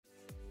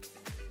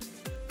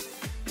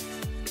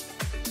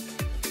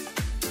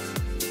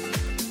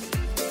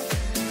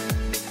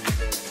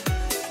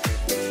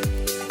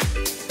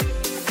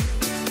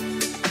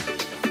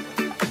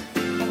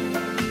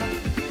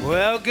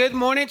Well, good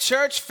morning,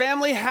 church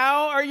family.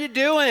 How are you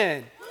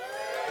doing?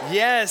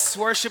 Yes,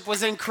 worship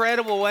was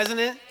incredible,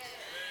 wasn't it?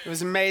 It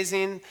was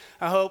amazing.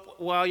 I hope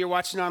while you're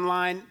watching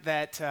online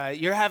that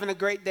you're having a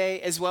great day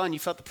as well and you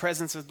felt the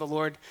presence of the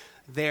Lord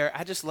there.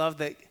 I just love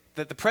that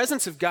the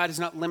presence of God is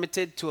not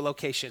limited to a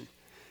location.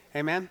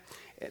 Amen?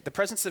 The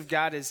presence of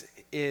God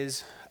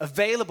is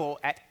available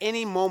at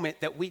any moment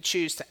that we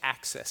choose to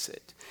access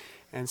it.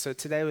 And so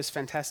today was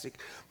fantastic.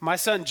 My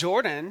son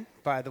Jordan,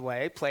 by the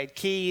way, played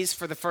keys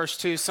for the first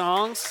two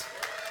songs.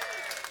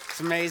 It's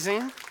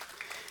amazing.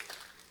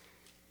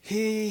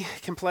 He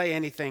can play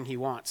anything he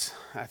wants,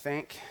 I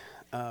think.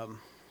 Kind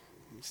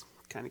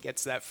of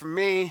gets that from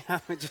me.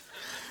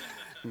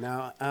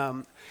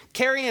 No.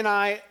 Carrie and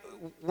I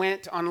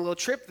went on a little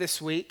trip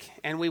this week,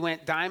 and we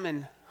went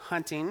diamond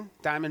hunting,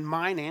 diamond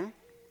mining.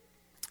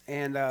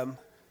 And I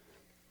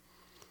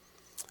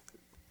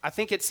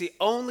think it's the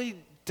only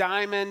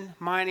diamond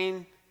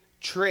mining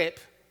trip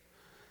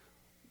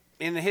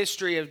in the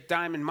history of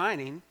diamond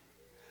mining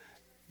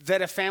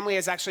that a family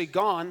has actually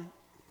gone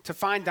to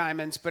find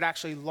diamonds, but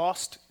actually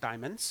lost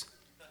diamonds,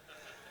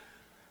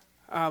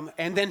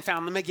 and then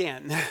found them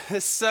again.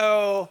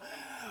 So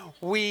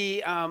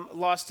we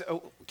lost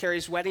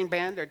Carrie's wedding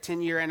band, our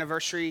 10-year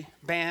anniversary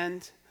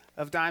band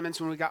of diamonds.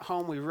 When we got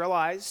home, we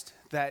realized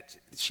that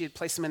she had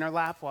placed them in her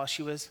lap while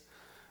she was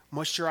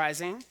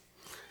moisturizing.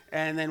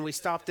 And then we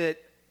stopped at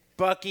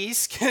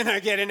Buc-ee's. Can I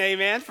get an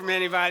amen from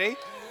anybody?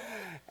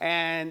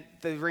 And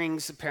the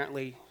rings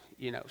apparently,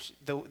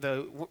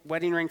 the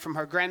wedding ring from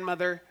her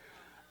grandmother,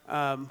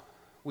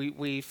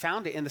 we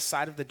found it in the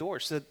side of the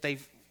door. So they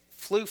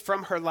flew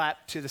from her lap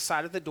to the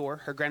side of the door,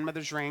 her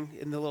grandmother's ring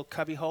in the little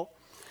cubby hole,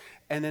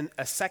 and then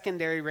a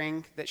secondary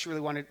ring that she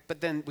really wanted,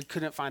 but then we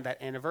couldn't find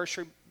that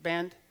anniversary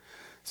band.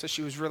 So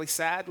she was really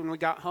sad when we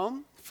got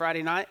home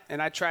Friday night, and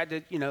I tried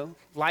to,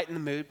 lighten the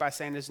mood by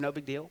saying it's no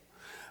big deal,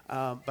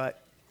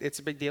 but it's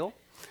a big deal.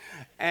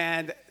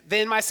 And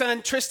then my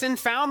son Tristan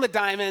found the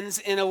diamonds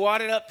in a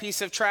wadded up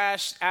piece of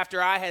trash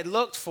after I had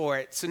looked for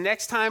it. So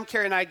next time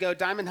Carrie and I go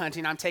diamond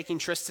hunting, I'm taking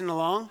Tristan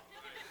along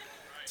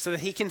so that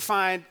he can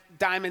find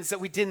diamonds that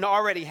we didn't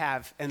already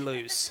have and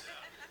lose.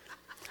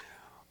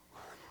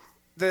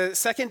 The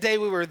second day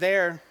we were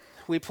there,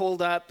 we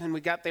pulled up and we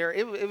got there.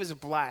 It was a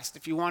blast.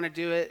 If you want to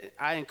do it,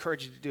 I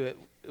encourage you to do it.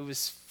 It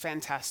was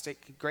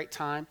fantastic, great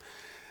time.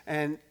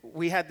 And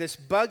we had this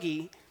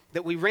buggy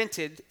that we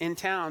rented in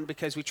town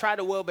because we tried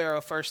a wheelbarrow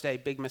first day,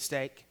 big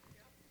mistake.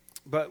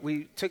 But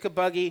we took a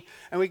buggy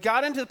and we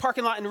got into the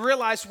parking lot and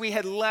realized we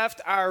had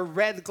left our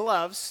red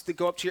gloves that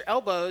go up to your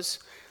elbows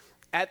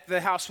at the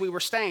house we were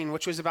staying,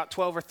 which was about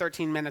 12 or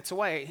 13 minutes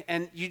away.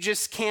 And you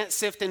just can't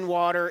sift in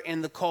water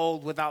in the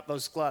cold without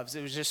those gloves.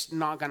 It was just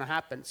not going to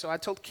happen. So I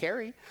told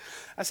Carrie,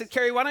 I said,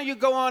 Carrie, why don't you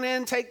go on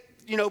in,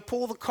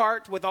 pull the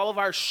cart with all of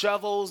our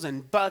shovels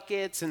and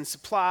buckets and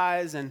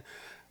supplies and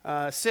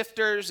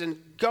sifters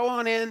and go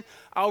on in.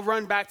 I'll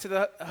run back to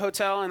the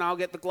hotel and I'll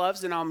get the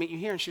gloves and I'll meet you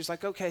here. And she was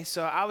like, okay.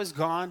 So I was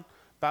gone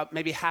about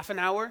maybe half an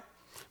hour.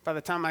 By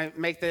the time I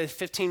make the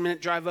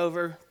 15-minute drive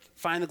over,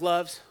 find the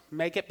gloves,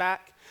 make it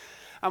back.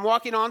 I'm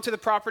walking onto the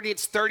property.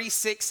 It's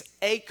 36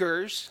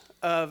 acres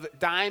of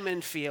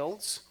diamond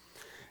fields.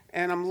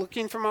 And I'm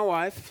looking for my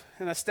wife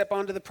and I step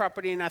onto the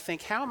property and I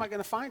think, how am I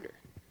going to find her?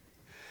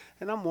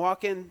 And I'm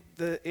walking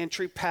the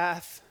entry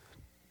path,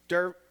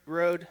 dirt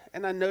road,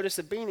 and I notice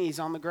a beanie's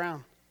on the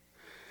ground.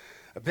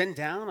 I bend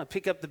down, I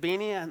pick up the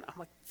beanie, and I'm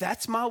like,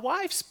 that's my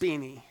wife's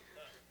beanie.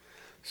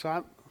 So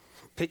I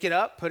pick it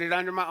up, put it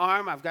under my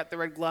arm. I've got the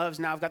red gloves.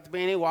 Now I've got the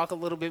beanie, walk a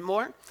little bit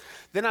more.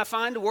 Then I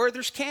find a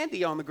Werther's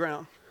candy on the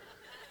ground.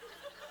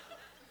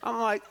 I'm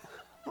like,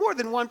 more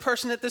than one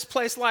person at this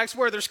place likes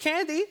Werther's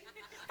candy.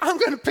 I'm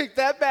going to pick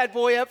that bad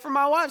boy up for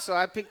my wife. So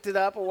I picked it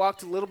up and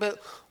walked a little bit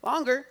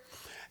longer.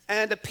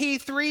 And a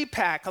P3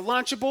 pack, a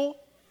Lunchable,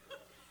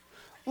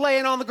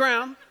 laying on the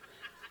ground.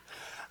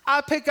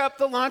 I pick up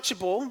the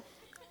Lunchable.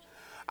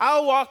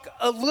 I'll walk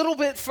a little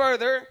bit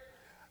further,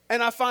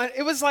 and I find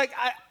it was like,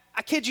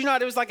 I kid you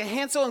not, it was like a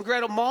Hansel and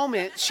Gretel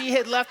moment. She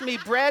had left me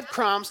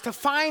breadcrumbs to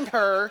find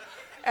her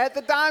at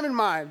the diamond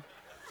mine.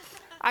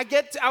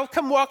 I'll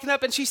come walking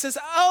up, and she says,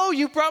 oh,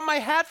 you brought my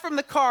hat from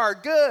the car.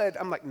 Good.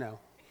 I'm like, no.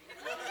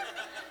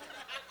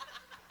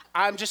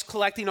 I'm just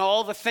collecting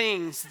all the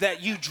things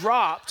that you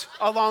dropped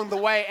along the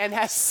way and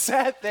has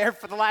sat there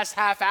for the last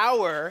half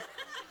hour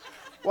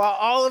while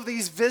all of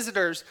these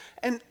visitors.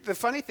 And the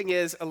funny thing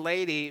is, a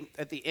lady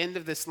at the end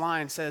of this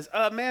line says,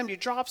 ma'am, you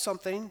dropped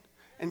something.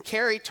 And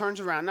Carrie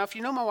turns around. Now, if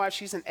you know my wife,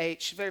 she's an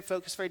 8. She's very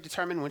focused, very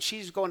determined. When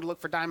she's going to look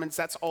for diamonds,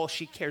 that's all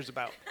she cares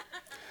about.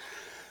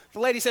 The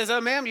lady says,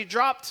 ma'am, you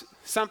dropped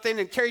something.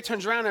 And Carrie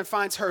turns around and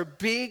finds her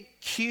big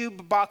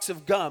cube box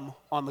of gum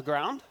on the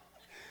ground.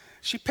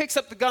 She picks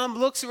up the gum,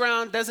 looks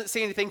around, doesn't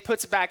see anything,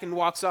 puts it back and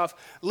walks off,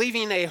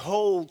 leaving a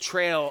whole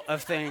trail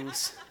of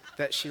things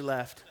that she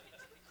left.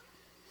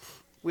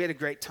 We had a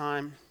great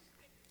time.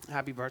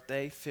 Happy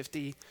birthday,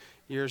 50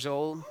 years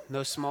old,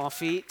 no small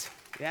feat.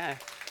 Yeah.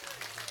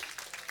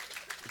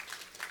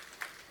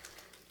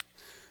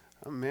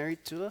 I'm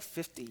married to a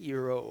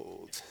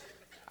 50-year-old.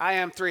 I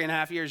am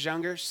 3.5 years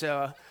younger,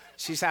 so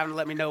she's having to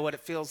let me know what it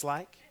feels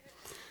like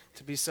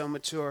to be so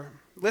mature.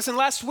 Listen,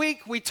 last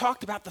week we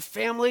talked about the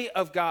family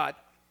of God.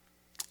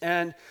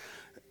 And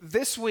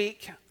this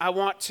week I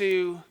want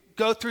to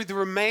go through the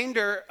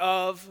remainder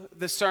of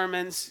the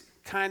sermons,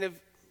 kind of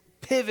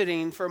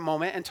pivoting for a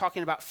moment and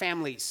talking about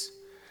families.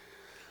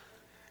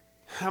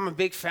 I'm a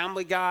big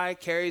family guy.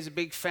 Carrie's a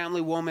big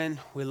family woman.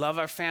 We love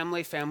our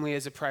family. Family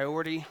is a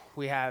priority.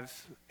 We have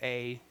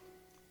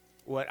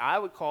what I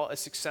would call a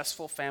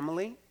successful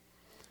family.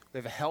 We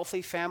have a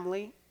healthy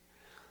family.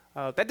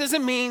 That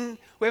doesn't mean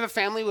we have a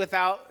family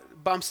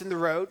without bumps in the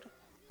road,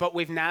 but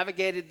we've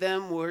navigated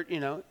them. We're,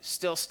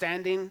 still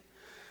standing.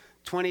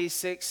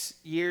 26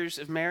 years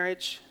of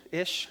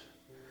marriage-ish.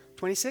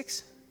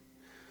 26?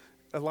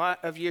 A lot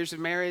of years of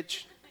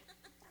marriage.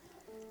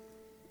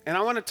 And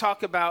I want to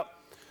talk about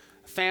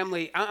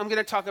family. I'm going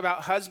to talk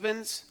about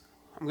husbands.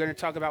 I'm going to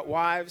talk about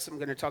wives. I'm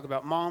going to talk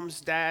about moms,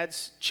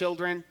 dads,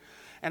 children.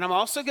 And I'm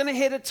also going to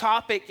hit a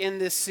topic in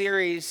this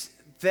series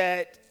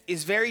that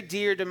is very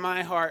dear to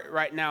my heart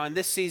right now in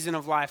this season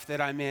of life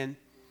that I'm in.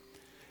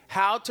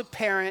 How to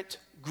parent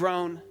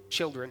grown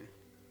children.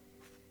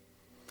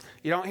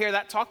 You don't hear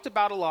that talked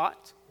about a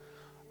lot,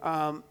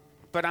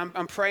 but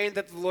I'm praying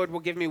that the Lord will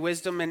give me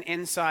wisdom and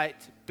insight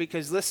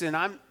because, listen,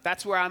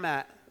 that's where I'm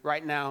at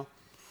right now.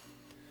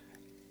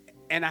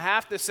 And I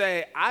have to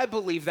say, I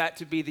believe that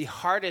to be the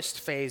hardest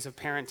phase of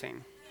parenting.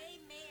 Amen.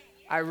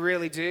 I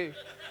really do.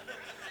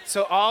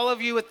 So all of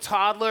you with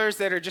toddlers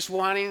that are just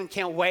wanting and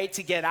can't wait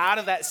to get out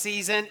of that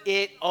season,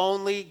 it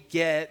only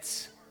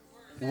gets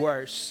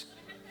worse.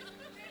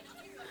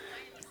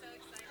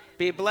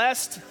 Be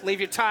blessed.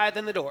 Leave your tithe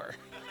in the door.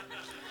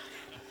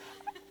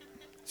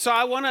 So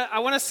I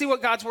want to see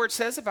what God's word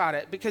says about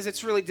it because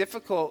it's really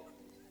difficult.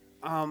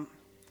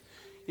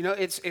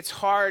 It's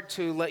hard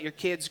to let your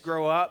kids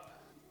grow up,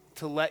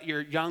 to let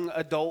your young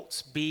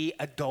adults be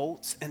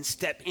adults and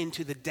step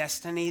into the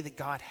destiny that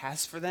God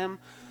has for them.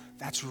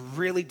 That's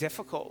really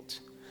difficult.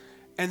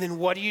 And then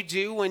what do you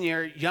do when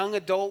your young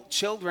adult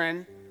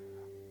children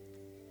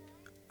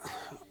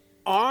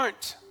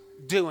aren't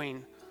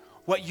doing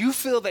what you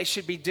feel they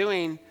should be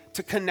doing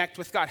to connect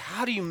with God?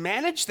 How do you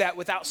manage that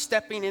without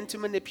stepping into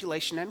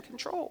manipulation and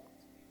control?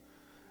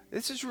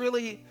 This is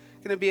really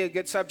going to be a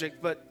good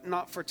subject, but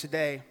not for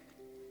today.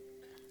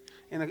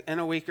 In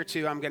a week or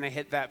two, I'm going to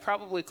hit that.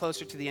 Probably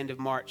closer to the end of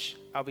March,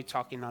 I'll be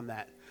talking on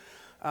that.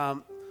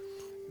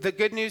 The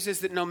good news is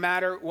that no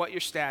matter what your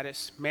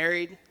status,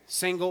 married,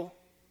 single,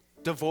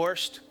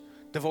 divorced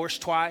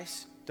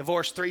twice,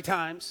 divorced 3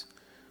 times,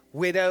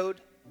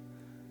 widowed,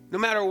 no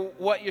matter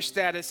what your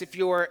status, if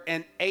you're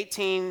an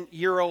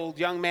 18-year-old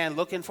young man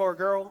looking for a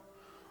girl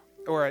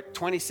or a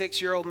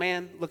 26-year-old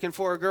man looking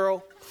for a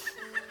girl,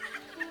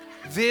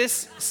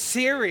 this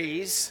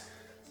series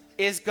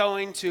is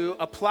going to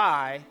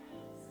apply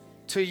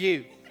to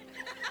you.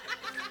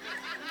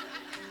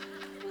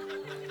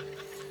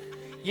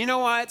 You know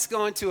why it's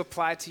going to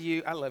apply to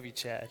you? I love you,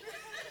 Chad.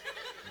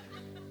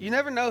 You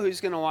never know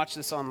who's going to watch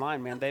this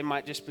online, man. They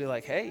might just be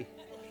like, hey.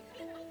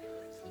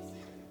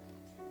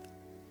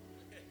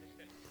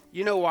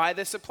 You know why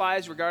this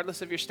applies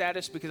regardless of your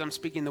status? Because I'm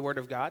speaking the word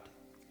of God.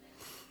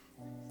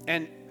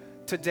 And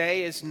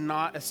today is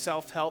not a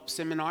self-help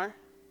seminar.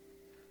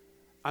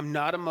 I'm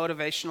not a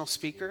motivational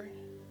speaker.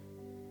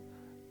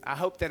 I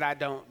hope that I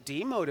don't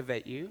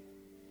demotivate you.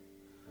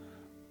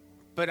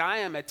 But I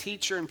am a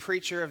teacher and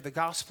preacher of the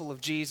gospel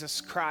of Jesus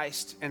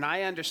Christ, and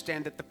I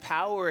understand that the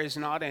power is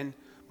not in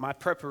my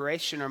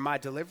preparation or my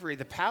delivery.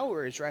 The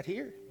power is right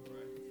here.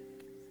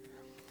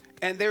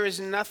 And there is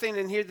nothing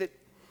in here that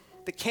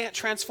can't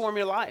transform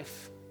your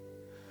life.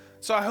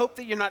 So I hope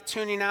that you're not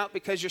tuning out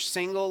because you're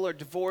single or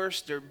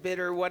divorced or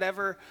bitter or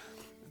whatever.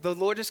 The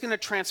Lord is going to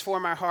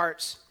transform our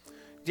hearts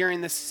during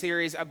this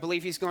series. I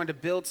believe he's going to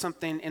build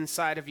something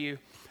inside of you.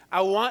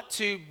 I want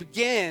to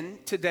begin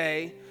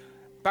today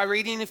by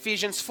reading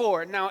Ephesians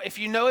 4. Now, if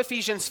you know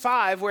Ephesians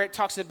 5, where it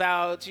talks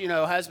about,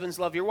 husbands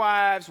love your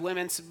wives,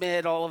 women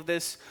submit, all of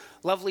this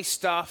lovely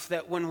stuff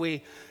that when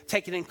we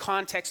take it in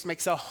context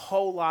makes a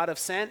whole lot of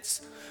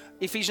sense.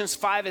 Ephesians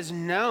 5 is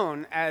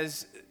known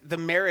as the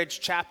marriage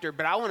chapter,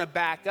 but I want to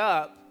back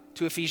up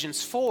to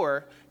Ephesians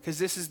 4 because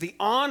this is the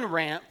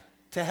on-ramp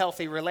to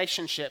healthy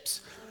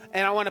relationships.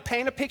 And I want to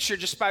paint a picture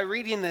just by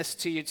reading this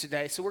to you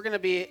today. So we're going to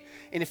be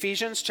in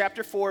Ephesians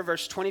chapter 4,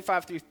 verse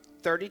 25 through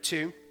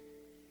 32.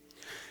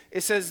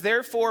 It says,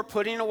 therefore,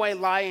 putting away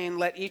lying,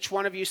 let each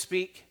one of you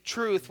speak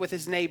truth with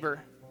his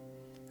neighbor,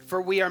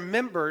 for we are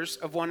members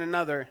of one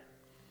another.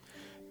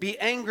 Be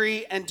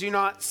angry and do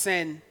not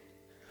sin.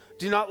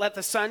 Do not let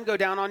the sun go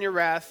down on your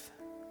wrath,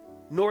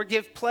 nor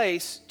give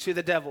place to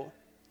the devil.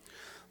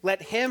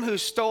 Let him who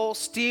stole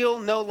steal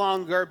no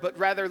longer, but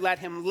rather let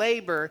him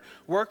labor,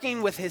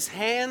 working with his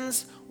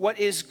hands what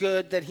is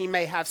good, that he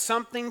may have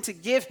something to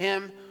give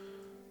him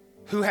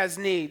who has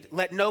need.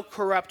 Let no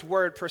corrupt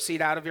word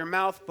proceed out of your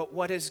mouth, but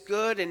what is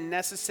good and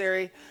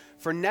necessary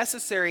for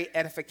necessary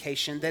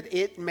edification, that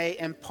it may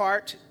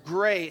impart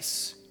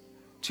grace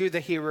to the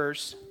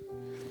hearers.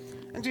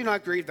 And do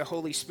not grieve the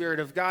Holy Spirit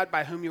of God,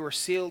 by whom you were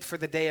sealed for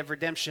the day of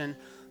redemption.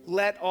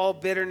 Let all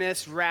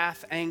bitterness,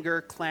 wrath,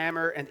 anger,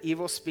 clamor, and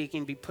evil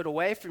speaking be put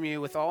away from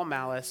you with all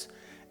malice,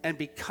 and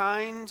be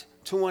kind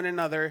to one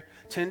another,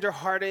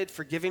 tender-hearted,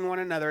 forgiving one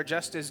another,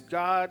 just as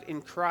God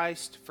in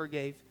Christ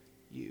forgave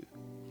you.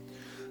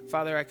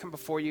 Father, I come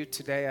before you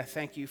today. I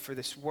thank you for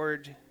this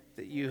word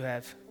that you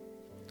have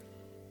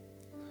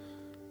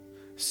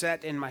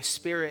set in my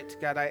spirit.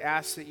 God, I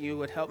ask that you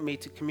would help me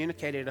to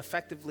communicate it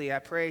effectively. I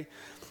pray,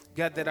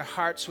 God, that our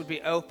hearts would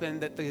be open,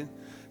 that the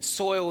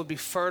soil would be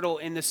fertile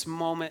in this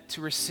moment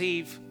to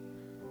receive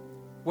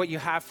what you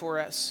have for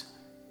us.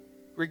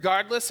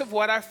 Regardless of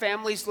what our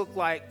families look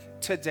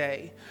like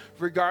today,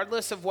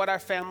 regardless of what our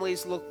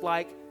families look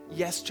like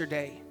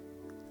yesterday,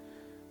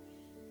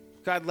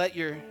 God, let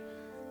your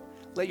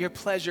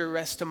pleasure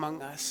rest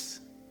among us.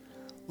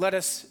 Let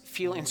us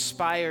feel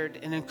inspired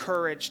and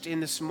encouraged in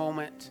this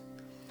moment.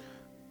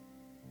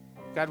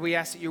 God, we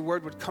ask that your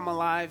word would come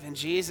alive. In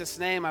Jesus'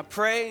 name, I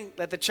pray.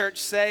 Let the church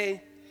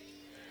say,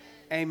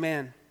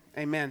 amen.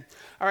 Amen.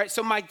 All right,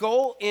 so my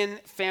goal in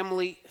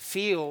Family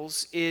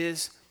Feels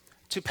is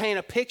to paint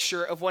a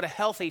picture of what a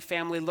healthy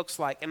family looks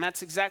like. And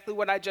that's exactly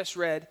what I just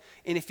read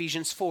in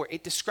Ephesians 4.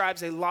 It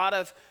describes a lot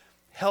of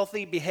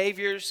healthy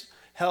behaviors,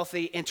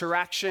 healthy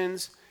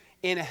interactions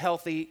in a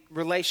healthy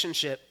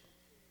relationship.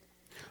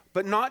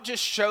 But not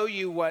just show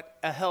you what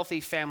a healthy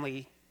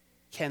family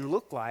can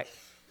look like.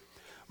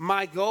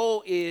 My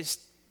goal is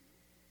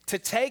to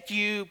take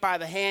you by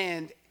the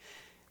hand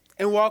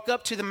and walk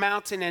up to the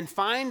mountain and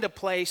find a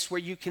place where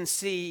you can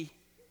see,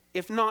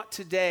 if not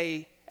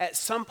today, at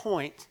some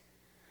point,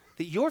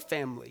 that your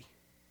family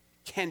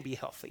can be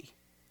healthy.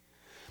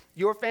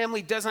 Your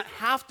family doesn't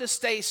have to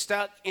stay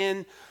stuck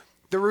in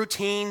the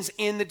routines,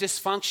 in the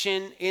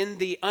dysfunction, in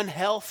the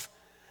unhealth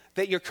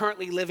that you're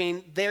currently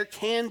living. There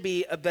can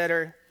be a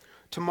better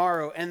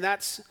tomorrow, and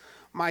that's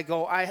my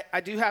goal.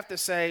 I do have to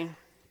say,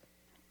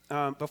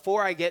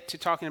 before I get to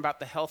talking about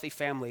the healthy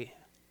family,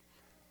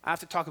 I have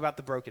to talk about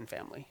the broken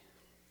family.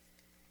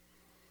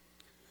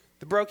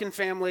 The broken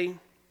family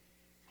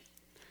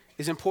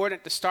is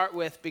important to start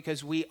with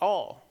because we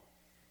all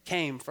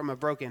came from a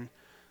broken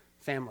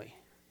family.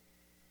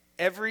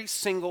 Every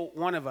single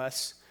one of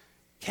us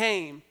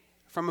came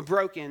from a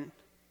broken,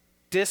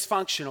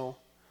 dysfunctional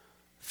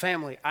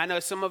family. I know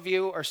some of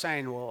you are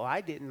saying, well, I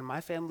didn't.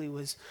 My family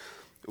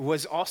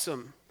was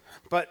awesome.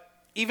 But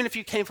even if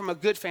you came from a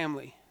good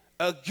family,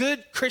 a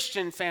good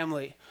Christian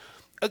family,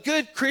 a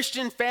good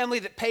Christian family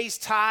that pays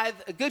tithe,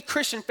 a good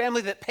Christian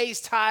family that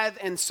pays tithe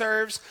and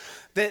serves,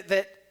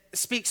 that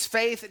speaks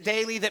faith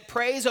daily, that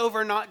prays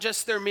over not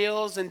just their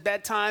meals and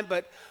bedtime,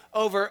 but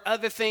over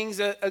other things,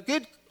 a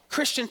good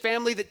Christian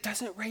family that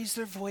doesn't raise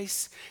their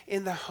voice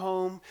in the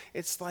home.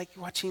 It's like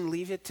watching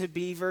Leave It to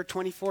Beaver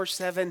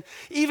 24/7.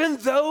 Even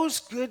those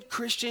good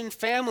Christian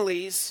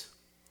families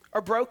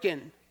are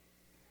broken.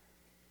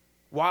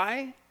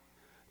 Why?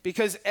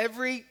 Because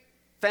every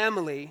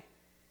family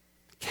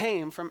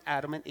came from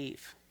Adam and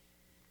Eve.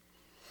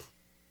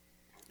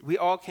 We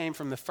all came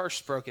from the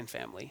first broken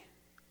family,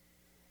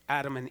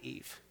 Adam and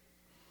Eve.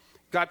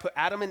 God put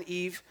Adam and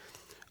Eve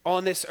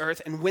on this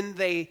earth, and when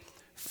they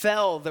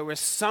fell, there was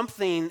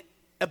something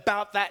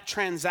about that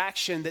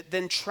transaction that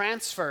then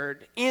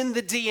transferred in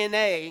the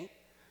DNA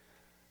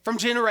from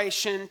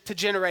generation to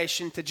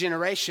generation to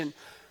generation.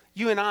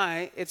 You and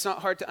I, it's not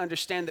hard to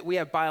understand that we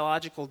have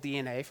biological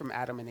DNA from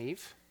Adam and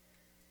Eve,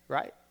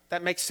 right?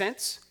 That makes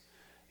sense.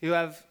 You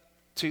have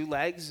 2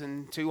 legs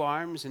and 2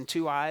 arms and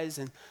 2 eyes,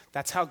 and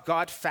that's how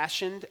God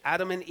fashioned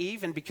Adam and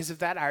Eve, and because of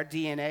that, our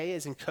DNA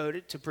is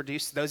encoded to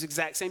produce those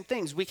exact same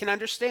things. We can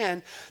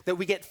understand that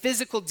we get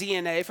physical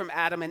DNA from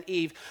Adam and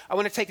Eve. I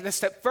want to take it a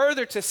step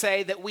further to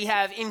say that we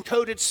have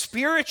encoded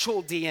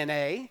spiritual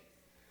DNA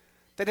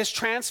that is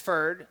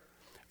transferred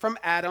from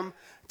Adam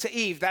to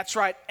Eve. That's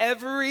right,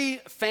 every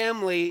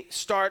family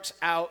starts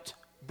out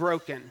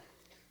broken.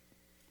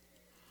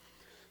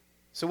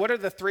 So what are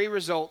the 3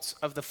 results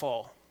of the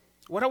fall?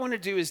 What I want to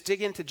do is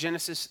dig into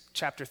Genesis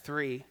chapter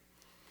 3.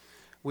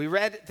 We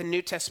read the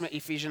New Testament,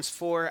 Ephesians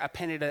 4. I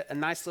painted a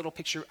nice little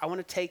picture. I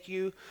want to take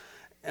you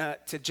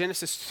to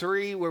Genesis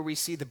 3, where we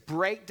see the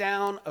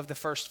breakdown of the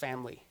first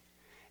family.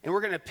 And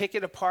we're going to pick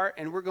it apart,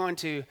 and we're going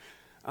to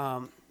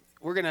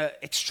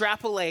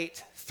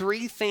extrapolate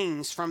 3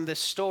 things from this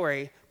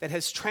story that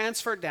has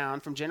transferred down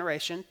from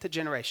generation to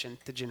generation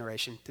to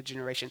generation to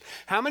generation.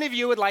 How many of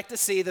you would like to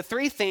see the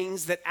 3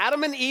 things that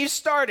Adam and Eve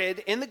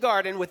started in the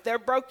garden with their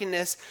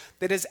brokenness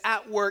that is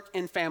at work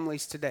in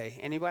families today?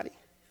 Anybody?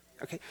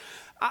 Okay.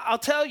 I'll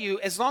tell you,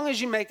 as long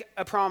as you make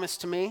a promise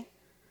to me,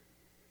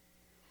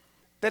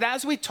 that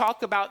as we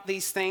talk about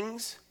these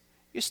things,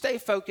 you stay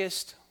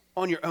focused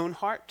on your own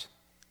heart,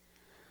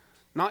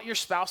 not your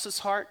spouse's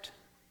heart,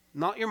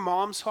 not your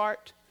mom's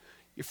heart,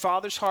 your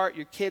father's heart,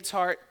 your kid's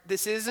heart.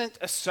 This isn't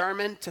a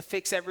sermon to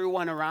fix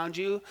everyone around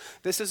you.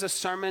 This is a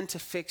sermon to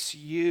fix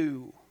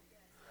you,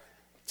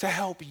 to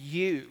help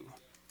you.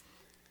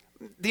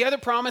 The other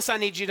promise I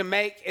need you to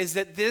make is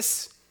that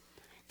this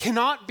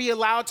cannot be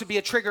allowed to be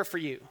a trigger for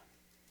you.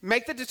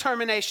 Make the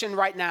determination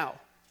right now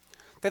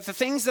that the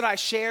things that I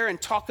share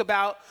and talk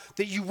about,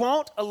 that you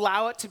won't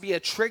allow it to be a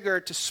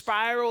trigger to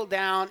spiral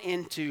down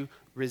into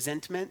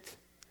resentment,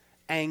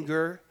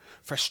 anger,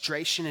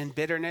 frustration, and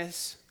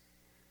bitterness.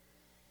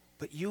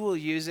 But you will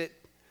use it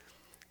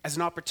as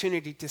an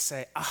opportunity to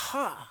say,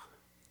 aha,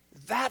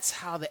 that's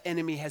how the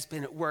enemy has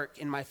been at work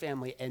in my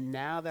family. And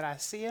now that I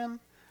see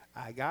him,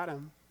 I got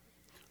him.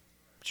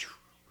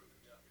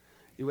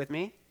 You with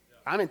me?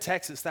 I'm in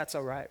Texas. That's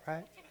all right,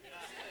 right?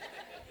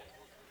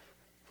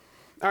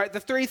 All right,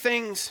 the three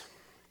things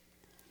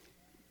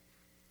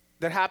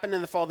that happened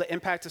in the fall that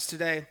impact us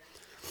today.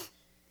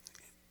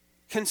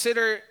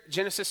 Consider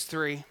Genesis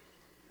 3.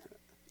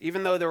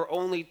 Even though there were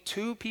only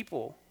two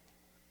people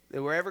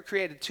that were ever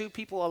created, two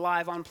people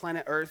alive on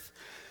planet Earth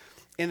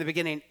in the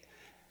beginning,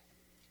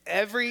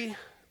 every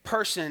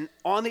person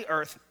on the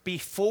earth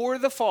before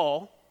the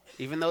fall,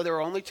 even though there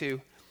were only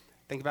two,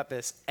 think about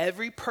this,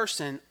 every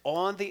person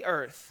on the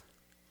earth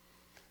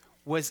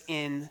was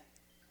in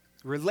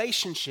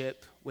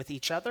relationship with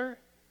each other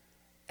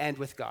and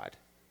with God.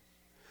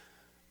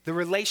 The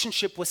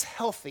relationship was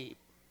healthy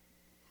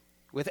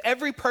with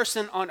every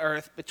person on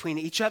earth between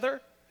each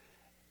other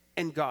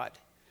and God.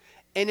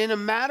 And in a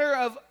matter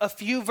of a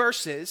few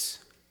verses,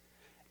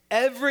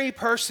 every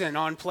person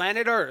on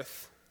planet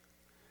Earth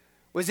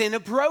was in a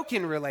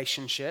broken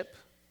relationship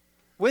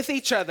with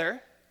each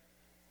other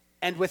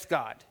and with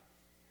God.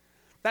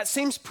 That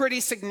seems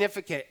pretty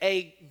significant,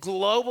 a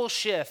global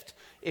shift,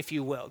 if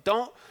you will.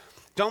 Don't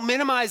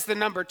minimize the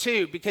number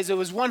two, because it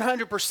was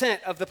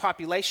 100% of the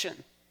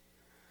population.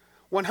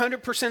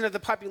 100% of the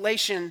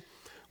population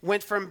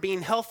went from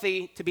being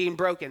healthy to being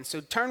broken. So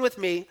turn with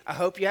me. I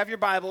hope you have your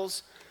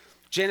Bibles.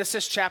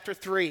 Genesis chapter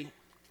 3.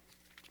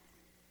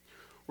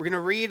 We're going to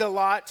read a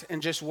lot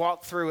and just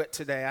walk through it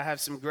today. I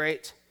have some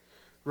great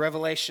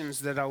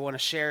revelations that I want to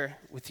share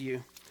with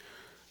you.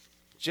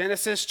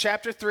 Genesis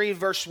chapter 3,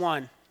 verse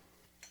 1.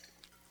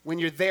 When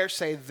you're there,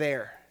 say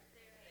there.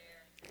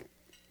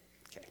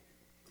 Okay.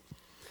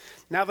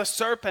 Now the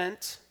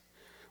serpent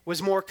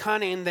was more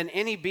cunning than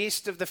any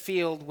beast of the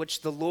field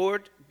which the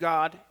Lord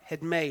God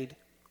had made.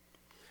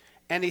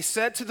 And he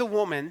said to the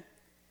woman,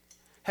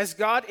 has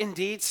God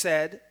indeed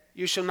said,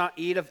 you shall not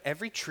eat of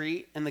every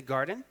tree in the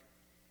garden?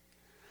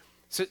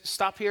 So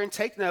stop here and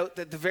take note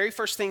that the very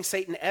first thing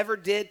Satan ever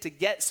did to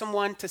get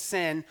someone to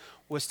sin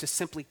was to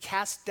simply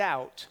cast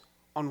doubt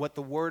on what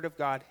the Word of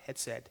God had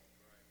said.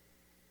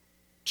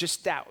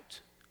 Just doubt,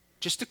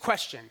 just a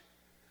question.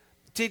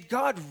 Did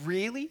God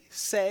really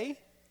say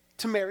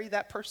to marry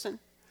that person?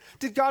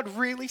 Did God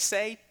really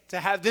say to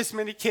have this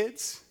many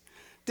kids?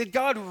 Did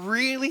God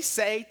really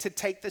say to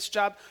take this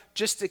job?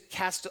 Just to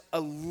cast a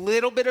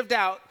little bit of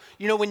doubt.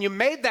 You know, when you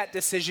made that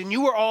decision,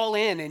 you were all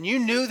in and you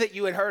knew that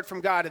you had heard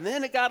from God. And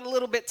then it got a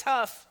little bit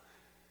tough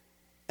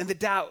and the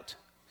doubt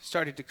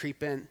started to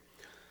creep in.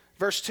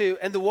 Verse 2,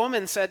 and the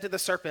woman said to the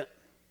serpent,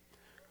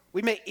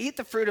 we may eat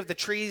the fruit of the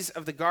trees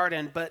of the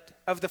garden, but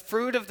of the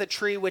fruit of the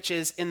tree which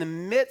is in the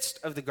midst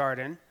of the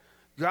garden,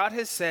 God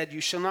has said,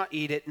 you shall not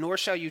eat it, nor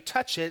shall you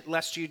touch it,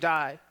 lest you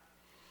die.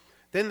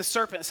 Then the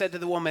serpent said to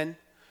the woman,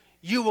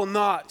 you will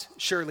not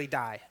surely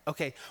die.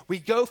 Okay, we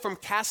go from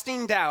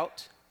casting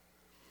doubt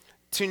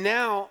to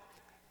now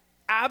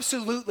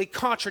absolutely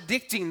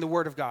contradicting the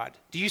Word of God.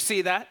 Do you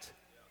see that?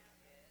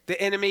 The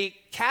enemy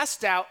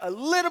casts out a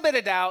little bit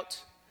of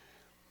doubt.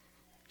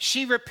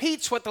 She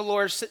repeats what the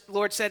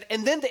Lord said,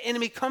 and then the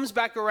enemy comes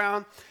back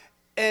around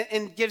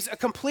and gives a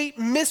complete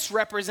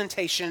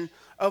misrepresentation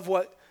of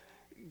what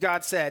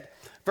God said.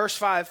 Verse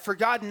 5, for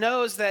God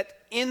knows that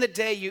in the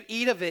day you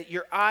eat of it,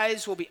 your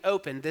eyes will be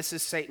opened. This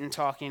is Satan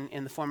talking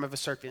in the form of a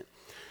serpent.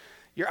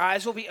 Your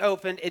eyes will be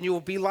opened, and you will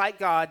be like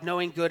God,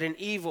 knowing good and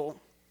evil.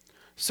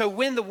 So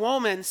when the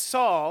woman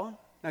saw,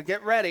 now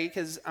get ready,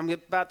 because I'm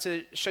about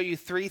to show you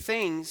three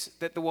things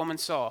that the woman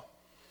saw.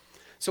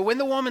 So when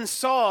the woman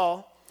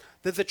saw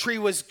that the tree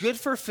was good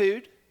for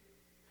food,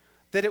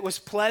 that it was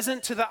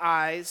pleasant to the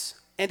eyes,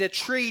 and a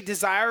tree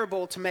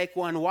desirable to make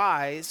one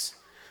wise,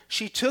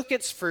 she took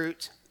its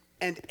fruit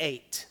and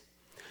ate.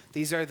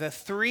 These are the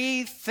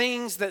three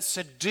things that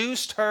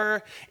seduced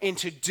her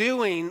into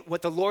doing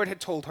what the Lord had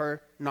told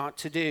her not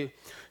to do.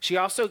 She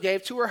also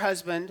gave to her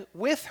husband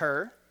with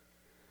her.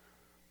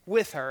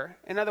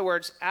 In other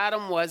words,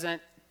 Adam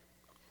wasn't,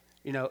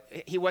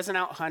 he wasn't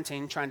out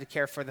hunting, trying to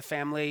care for the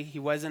family. He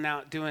wasn't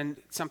out doing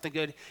something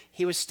good.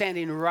 He was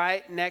standing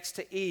right next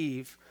to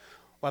Eve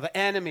while the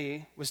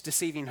enemy was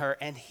deceiving her,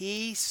 and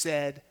he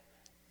said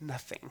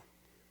nothing.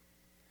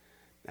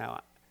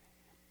 Now,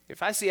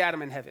 if I see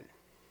Adam in heaven,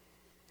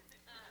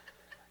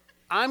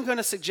 I'm going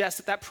to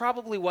suggest that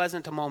probably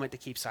wasn't a moment to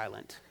keep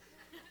silent.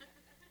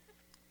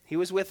 He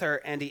was with her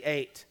and he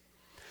ate.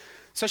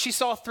 So she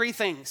saw three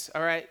things,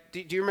 all right?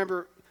 Do you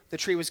remember the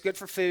tree was good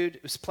for food,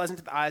 it was pleasant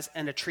to the eyes,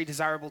 and a tree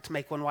desirable to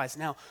make one wise?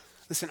 Now,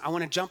 listen, I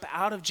want to jump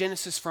out of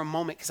Genesis for a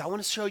moment because I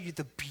want to show you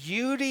the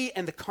beauty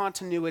and the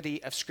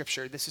continuity of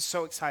Scripture. This is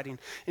so exciting.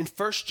 In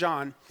 1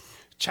 John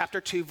chapter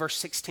 2, verse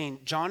 16.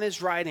 John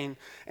is writing,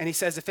 and he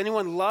says, if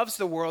anyone loves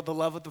the world, the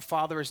love of the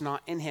Father is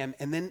not in him.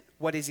 And then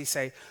what does he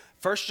say?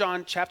 1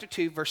 John chapter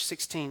 2, verse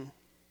 16.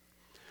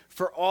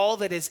 For all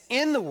that is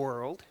in the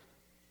world,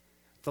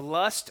 the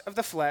lust of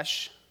the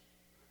flesh,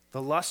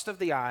 the lust of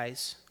the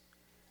eyes,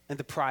 and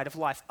the pride of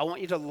life. I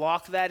want you to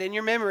lock that in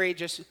your memory,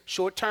 just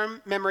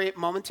short-term memory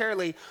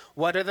momentarily.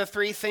 What are the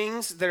three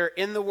things that are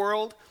in the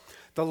world?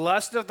 The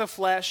lust of the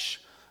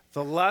flesh,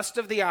 the lust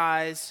of the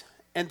eyes,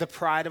 and the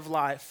pride of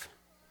life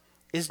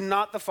is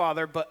not the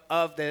Father, but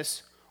of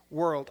this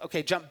world.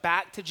 Okay, jump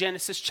back to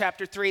Genesis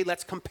chapter 3.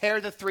 Let's compare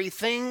the three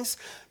things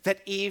that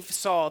Eve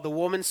saw, the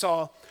woman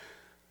saw.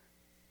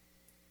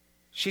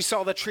 She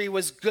saw the tree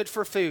was good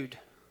for food,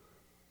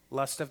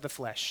 lust of the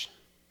flesh.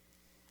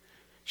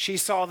 She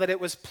saw that it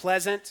was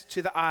pleasant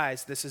to the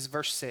eyes. This is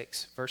verse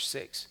 6.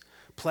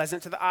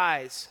 Pleasant to the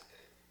eyes,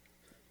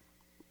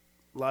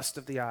 lust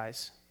of the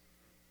eyes.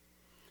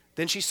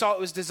 Then she saw it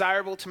was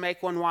desirable to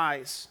make one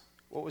wise.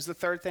 What was the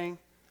third thing?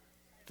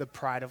 The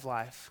pride of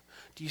life.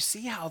 Do you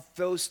see how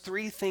those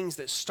three things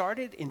that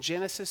started in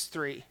Genesis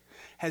 3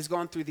 has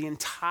gone through the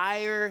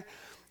entire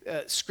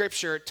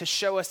scripture to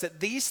show us that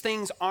these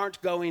things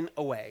aren't going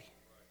away?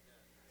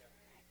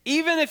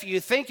 Even if you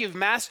think you've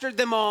mastered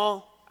them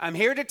all, I'm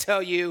here to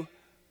tell you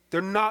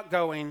they're not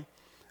going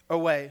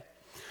away.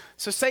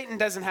 So Satan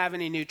doesn't have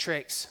any new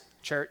tricks,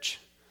 church.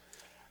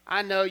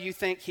 I know you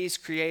think he's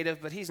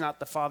creative, but he's not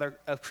the father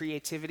of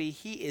creativity.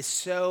 He is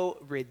so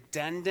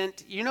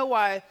redundant. You know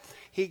why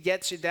he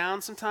gets you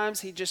down sometimes?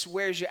 He just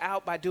wears you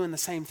out by doing the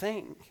same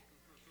thing.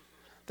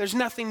 There's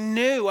nothing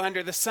new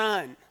under the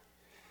sun.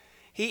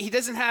 He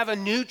doesn't have a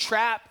new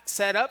trap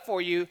set up for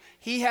you.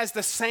 He has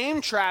the same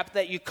trap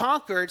that you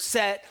conquered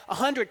set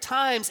 100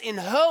 times in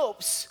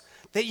hopes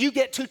that you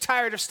get too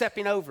tired of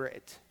stepping over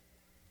it.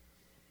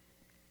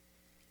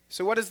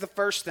 So what is the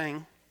first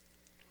thing?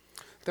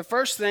 The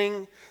first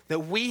thing that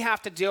we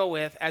have to deal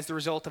with as the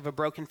result of a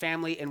broken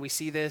family, and we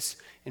see this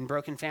in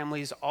broken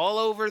families all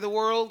over the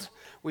world.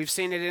 We've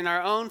seen it in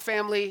our own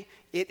family.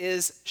 It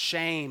is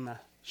shame.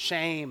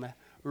 Shame.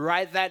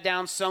 Write that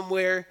down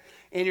somewhere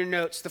in your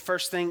notes. The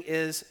first thing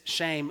is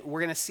shame.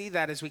 We're going to see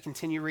that as we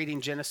continue reading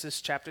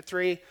Genesis chapter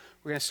 3.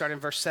 We're going to start in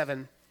verse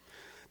 7.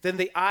 Then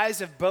the eyes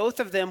of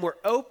both of them were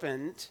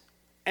opened,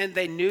 and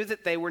they knew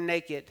that they were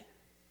naked.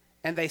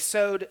 And they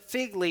sewed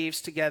fig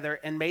leaves together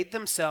and made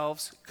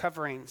themselves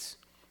coverings.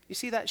 You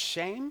see that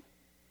shame?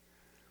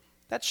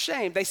 That's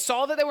shame. They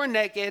saw that they were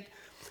naked,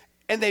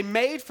 and they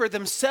made for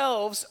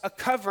themselves a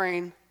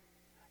covering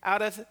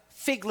out of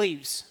fig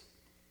leaves.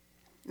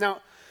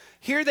 Now,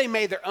 here they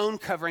made their own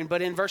covering,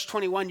 but in verse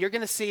 21, you're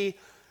going to see,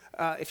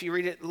 if you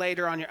read it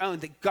later on your own,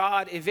 that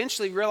God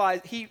eventually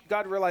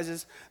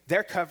realizes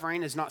their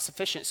covering is not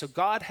sufficient. So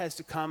God has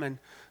to come and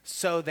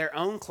sew their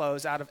own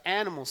clothes out of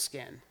animal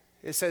skin.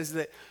 It says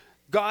that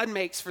God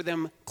makes for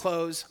them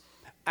clothes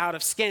out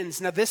of skins.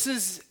 Now, this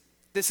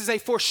is a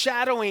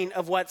foreshadowing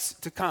of what's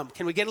to come.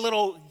 Can we get a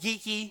little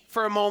geeky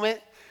for a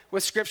moment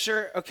with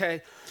Scripture?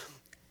 Okay.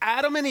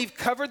 Adam and Eve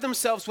covered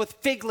themselves with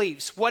fig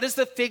leaves. What does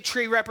the fig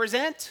tree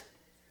represent?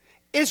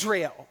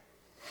 Israel.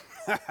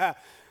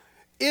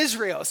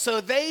 Israel. So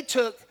they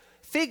took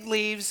fig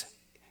leaves,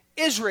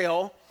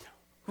 Israel,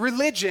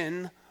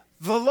 religion,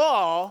 the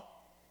law,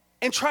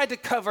 and tried to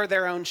cover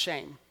their own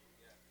shame.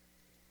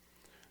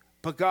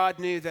 But God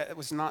knew that it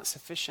was not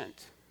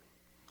sufficient.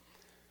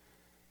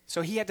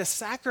 So he had to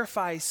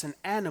sacrifice an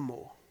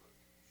animal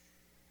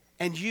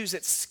and use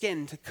its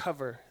skin to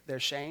cover their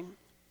shame.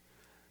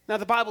 Now,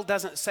 the Bible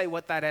doesn't say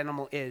what that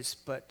animal is,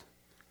 but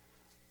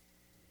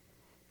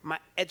my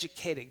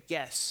educated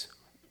guess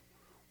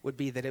would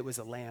be that it was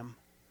a lamb.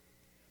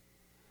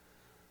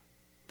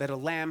 That a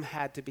lamb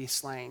had to be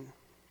slain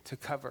to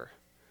cover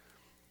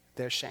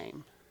their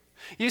shame.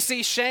 You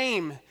see,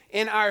 shame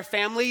in our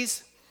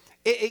families,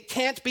 it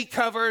can't be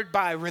covered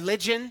by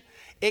religion.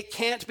 It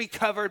can't be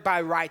covered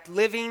by right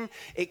living.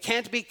 It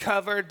can't be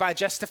covered by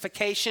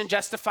justification,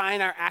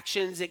 justifying our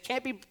actions. It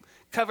can't be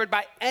covered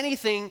by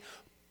anything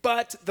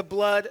but the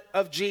blood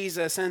of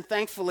Jesus. And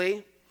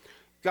thankfully,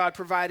 God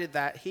provided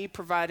that. He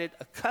provided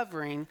a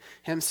covering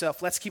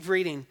himself. Let's keep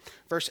reading.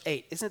 Verse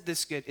 8. Isn't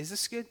this good? Is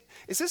this good?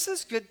 Is this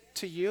as good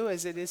to you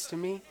as it is to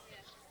me?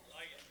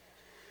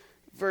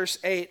 Verse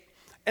 8.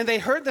 And they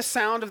heard the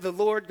sound of the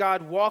Lord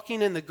God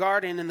walking in the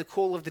garden in the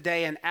cool of the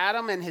day, and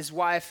Adam and his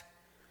wife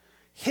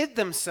hid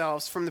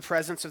themselves from the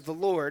presence of the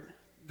Lord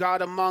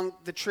God among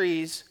the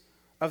trees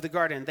of the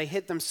garden. They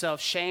hid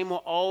themselves. Shame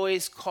will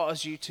always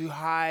cause you to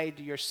hide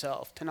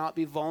yourself, to not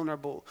be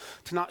vulnerable,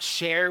 to not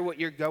share what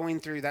you're going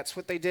through. That's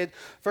what they did.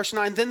 Verse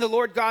 9, then the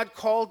Lord God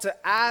called to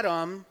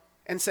Adam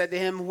and said to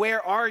him,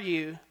 where are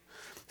you?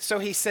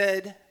 So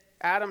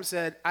Adam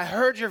said, I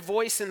heard your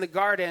voice in the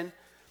garden,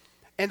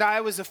 and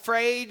I was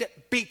afraid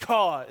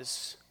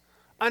because.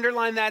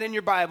 Underline that in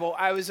your Bible.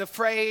 I was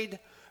afraid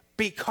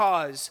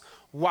because.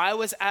 Why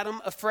was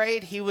Adam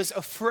afraid? He was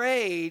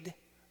afraid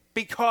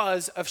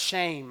because of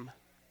shame.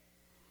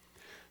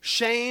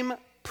 Shame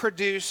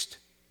produced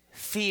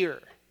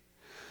fear.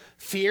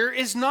 Fear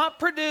is not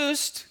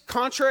produced,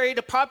 contrary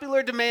to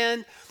popular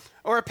demand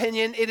or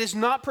opinion, it is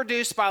not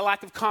produced by a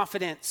lack of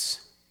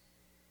confidence.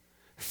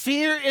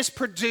 Fear is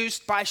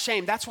produced by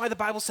shame. That's why the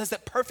Bible says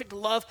that perfect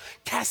love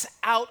casts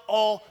out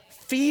all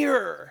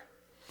fear.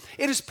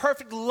 It is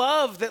perfect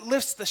love that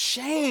lifts the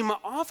shame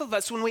off of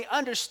us when we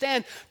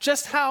understand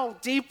just how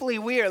deeply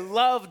we are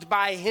loved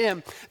by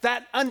him.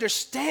 That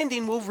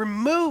understanding will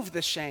remove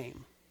the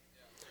shame.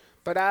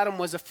 But Adam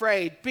was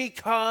afraid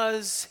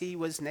because he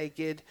was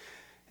naked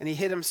and he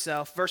hid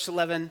himself. Verse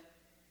 11,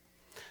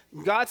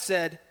 God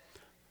said,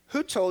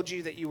 "Who told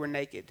you that you were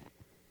naked?"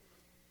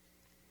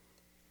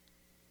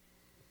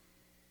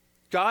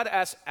 God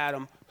asked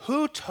Adam,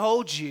 "Who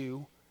told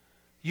you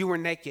you were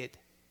naked?"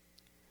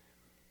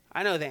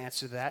 I know the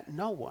answer to that.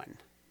 No one.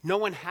 No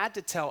one had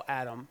to tell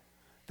Adam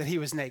that he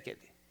was naked.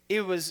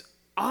 It was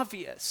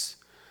obvious.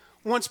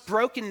 Once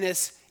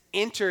brokenness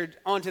entered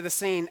onto the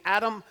scene,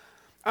 Adam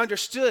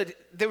understood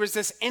there was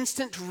this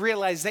instant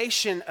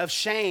realization of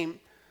shame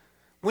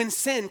when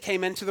sin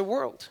came into the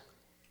world.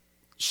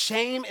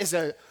 Shame is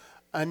a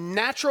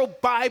natural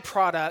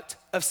byproduct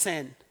of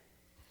sin.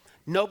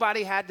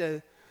 Nobody had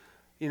to,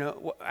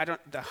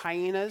 the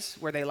hyenas,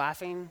 were they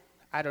laughing?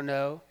 I don't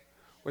know.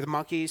 Were the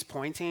monkeys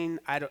pointing?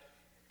 I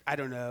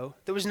don't know.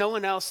 There was no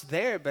one else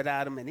there but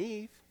Adam and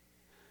Eve.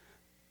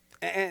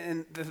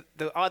 And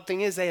the odd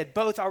thing is they had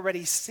both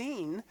already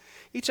seen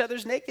each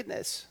other's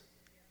nakedness.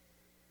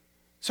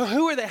 So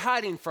who are they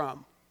hiding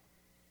from?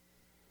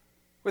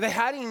 Were they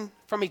hiding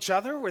from each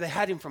other? Were they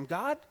hiding from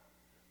God,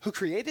 who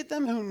created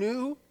them, who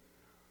knew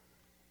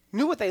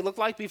what they looked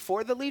like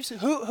before the leaves?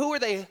 Who are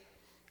they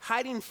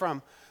hiding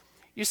from?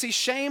 You see,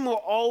 shame will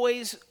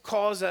always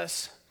cause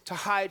us to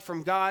hide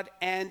from God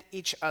and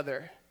each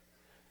other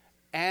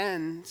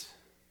and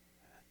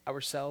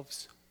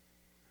ourselves.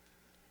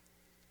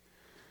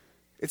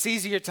 It's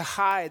easier to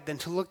hide than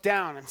to look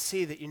down and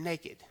see that you're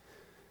naked.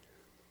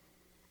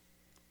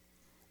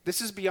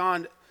 This is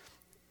beyond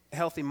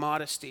healthy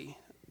modesty.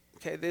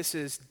 Okay, this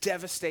is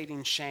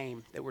devastating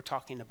shame that we're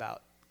talking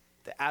about,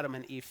 that Adam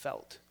and Eve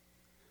felt.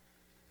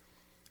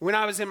 When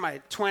I was in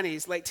my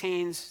 20s, late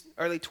teens,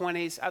 early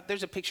 20s,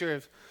 there's a picture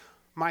of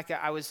Micah.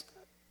 I was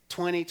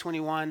 20,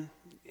 21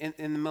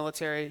 in the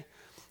military,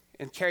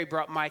 and Carrie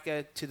brought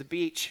Micah to the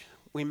beach.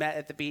 We met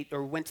at the beach,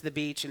 or went to the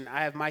beach, and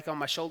I have Micah on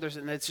my shoulders,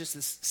 and it's just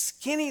this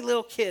skinny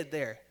little kid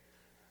there.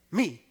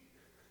 Me.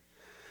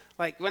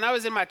 Like, when I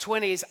was in my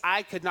 20s,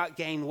 I could not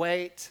gain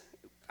weight.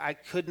 I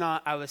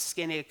was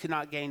skinny, I could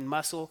not gain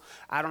muscle.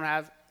 I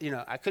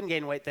couldn't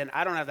gain weight then.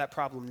 I don't have that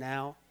problem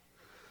now.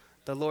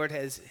 The Lord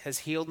has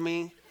healed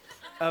me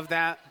of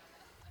that.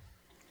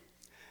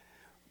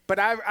 But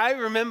I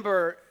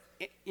remember,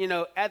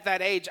 at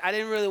that age, I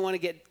didn't really want to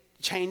get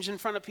changed in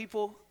front of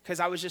people because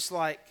I was just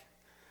like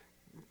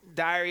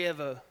Diary of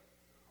a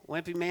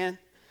Wimpy Man,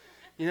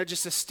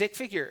 just a stick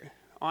figure.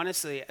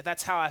 Honestly,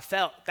 that's how I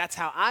felt. That's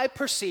how I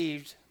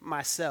perceived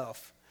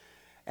myself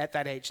at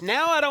that age.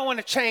 Now I don't want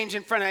to change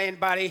in front of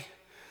anybody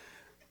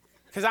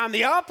because I'm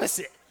the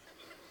opposite.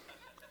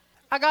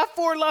 I got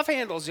 4 love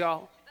handles,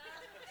 y'all.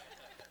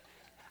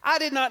 I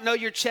did not know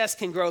your chest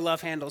can grow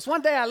love handles.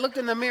 One day I looked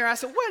in the mirror, I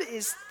said, "What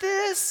is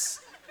this?"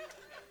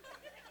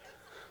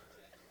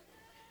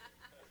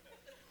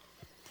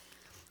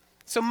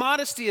 So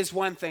modesty is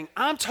one thing.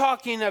 I'm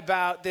talking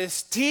about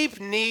this deep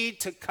need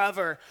to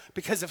cover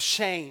because of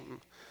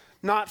shame,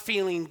 not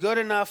feeling good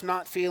enough,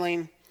 not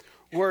feeling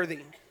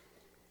worthy.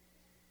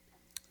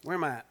 Where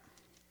am I at?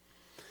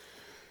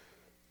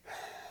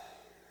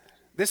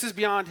 This is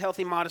beyond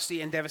healthy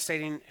modesty and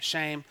devastating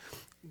shame.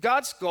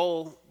 God's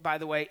goal, by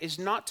the way, is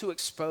not to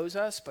expose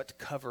us, but to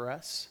cover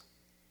us.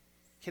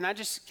 Can I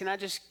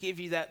just give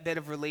you that bit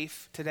of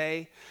relief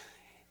today?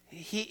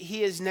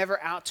 He is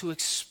never out to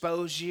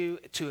expose you,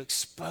 to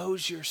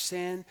expose your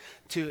sin,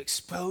 to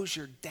expose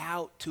your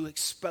doubt, to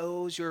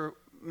expose your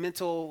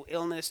mental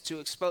illness, to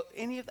expose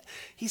any of that.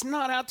 He's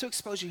not out to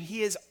expose you.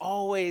 He is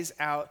always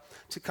out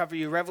to cover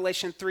you.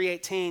 Revelation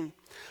 3:18,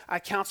 I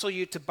counsel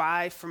you to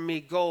buy from me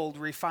gold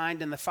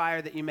refined in the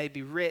fire that you may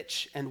be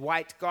rich, and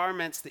white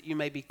garments that you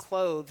may be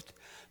clothed,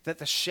 that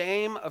the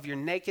shame of your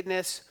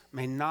nakedness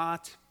may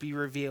not be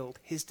revealed.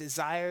 His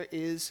desire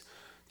is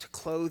to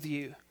clothe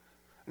you.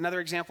 Another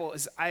example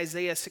is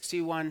Isaiah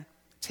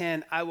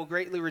 61:10. I will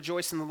greatly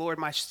rejoice in the Lord.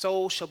 My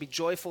soul shall be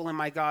joyful in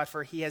my God,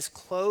 for he has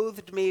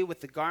clothed me with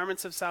the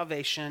garments of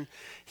salvation.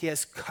 He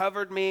has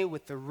covered me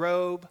with the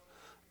robe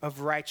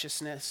of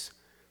righteousness.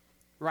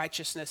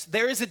 Righteousness.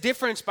 There is a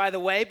difference, by the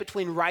way,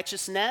 between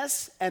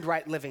righteousness and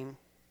right living.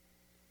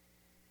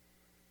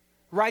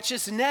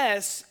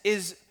 Righteousness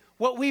is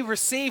what we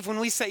receive when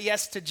we say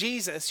yes to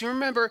Jesus. You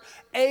remember,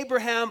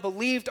 Abraham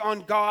believed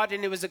on God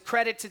and it was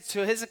accredited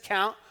to his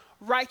account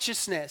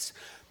righteousness.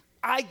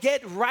 I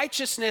get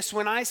righteousness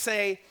when I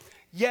say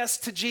yes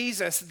to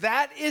Jesus.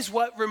 That is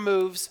what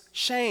removes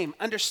shame.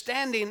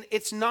 Understanding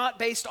it's not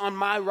based on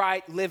my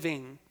right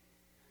living.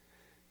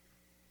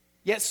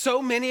 Yet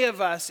so many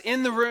of us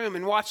in the room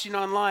and watching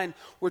online,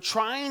 we're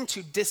trying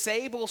to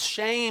disable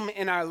shame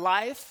in our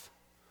life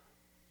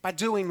by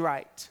doing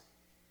right.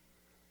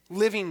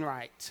 living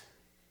right,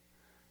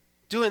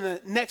 doing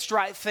the next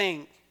right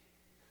thing.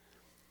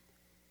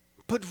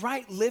 But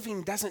right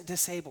living doesn't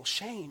disable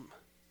shame.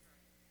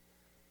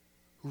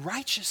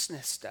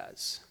 Righteousness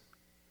does.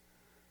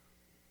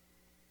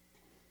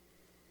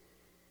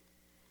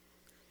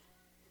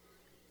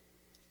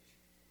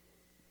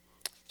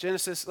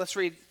 Genesis, let's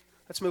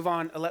move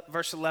on,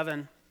 verse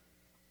 11.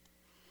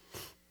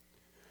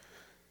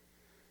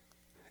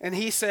 And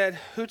he said,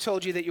 who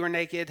told you that you were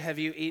naked? Have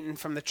you eaten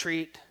from the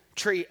tree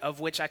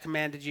of which I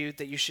commanded you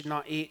that you should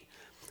not eat?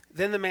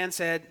 Then the man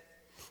said,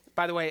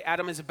 by the way,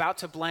 Adam is about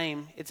to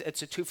blame, it's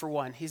a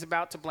 2-for-1. He's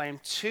about to blame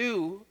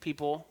 2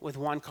 people with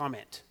 1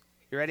 comment.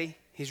 You ready?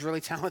 He's really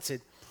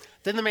talented.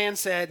 Then the man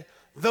said,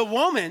 the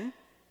woman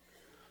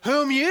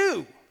whom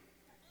you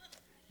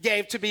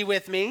gave to be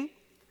with me,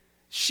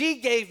 she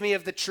gave me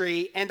of the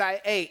tree, and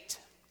I ate.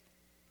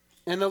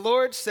 And the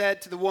Lord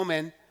said to the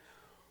woman,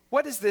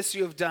 what is this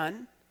you have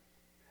done?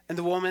 And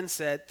the woman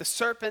said, the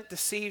serpent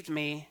deceived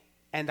me,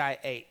 and I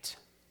ate.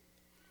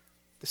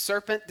 The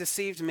serpent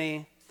deceived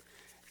me,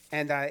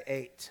 and I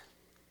ate.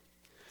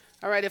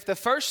 All right, if the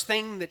first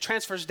thing that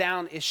transfers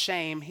down is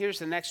shame, here's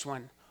the next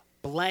one,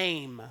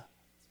 blame.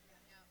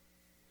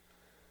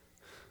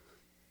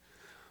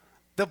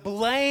 The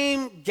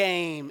blame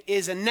game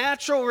is a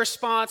natural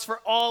response for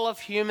all of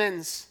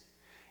humans.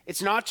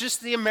 It's not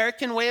just the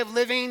American way of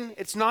living.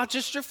 It's not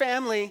just your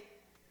family.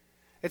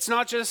 It's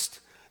not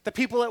just the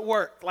people at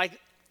work. Like,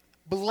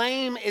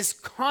 blame is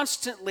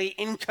constantly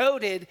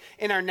encoded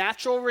in our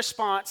natural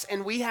response,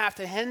 and we have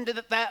to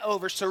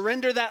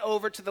surrender that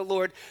over to the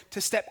Lord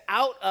to step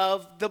out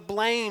of the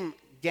blame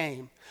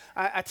game.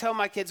 I tell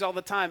my kids all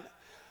the time,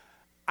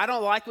 I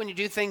don't like when you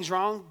do things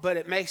wrong, but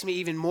it makes me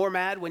even more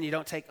mad when you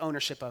don't take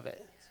ownership of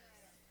it.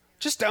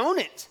 Just own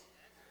it.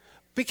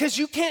 Because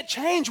you can't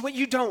change what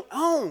you don't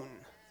own.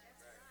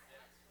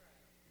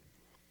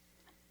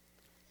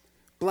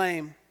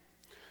 Blame.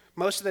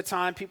 Most of the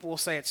time, people will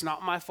say, it's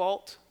not my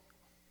fault.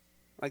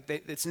 Like,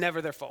 it's never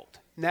their fault.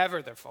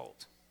 Never their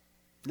fault.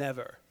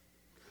 Never.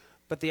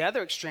 But the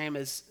other extreme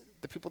is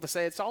the people that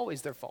say it's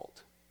always their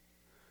fault.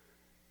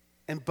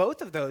 And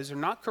both of those are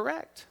not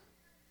correct.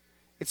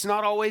 It's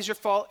not always your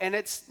fault, and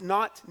it's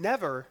not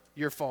never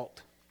your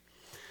fault.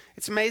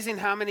 It's amazing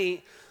how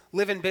many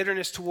live in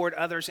bitterness toward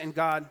others and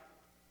God.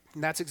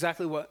 And that's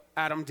exactly what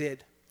Adam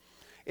did.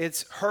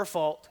 It's her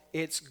fault.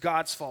 It's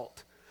God's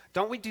fault.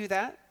 Don't we do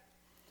that?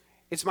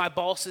 It's my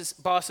boss's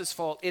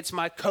fault. It's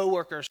my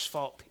coworker's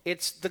fault.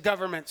 It's the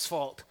government's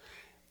fault.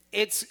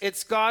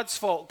 It's God's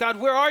fault. God,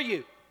 where are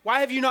you? Why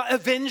have you not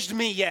avenged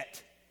me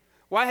yet?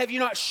 Why have you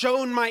not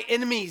shown my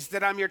enemies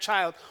that I'm your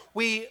child?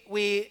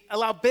 We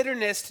allow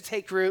bitterness to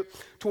take root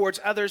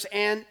towards others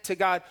and to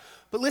God.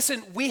 But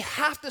listen, we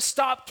have to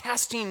stop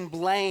casting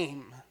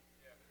blame.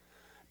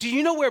 Do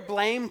you know where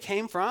blame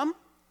came from?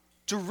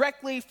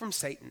 Directly from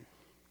Satan.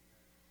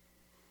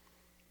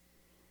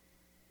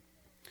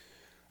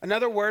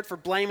 Another word for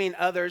blaming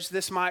others,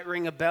 this might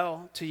ring a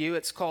bell to you.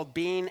 It's called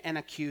being an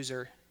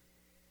accuser.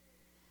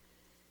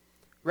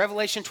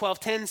 Revelation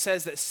 12:10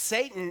 says that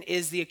Satan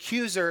is the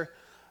accuser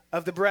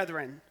of the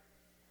brethren.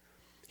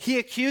 He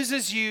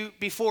accuses you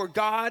before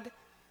God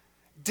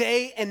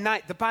day and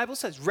night. The Bible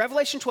says,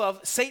 Revelation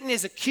 12, Satan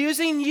is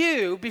accusing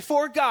you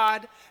before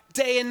God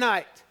day and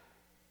night.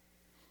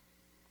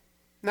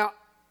 Now,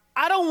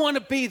 I don't want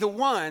to be the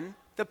one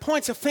that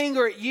points a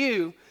finger at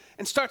you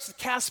and starts to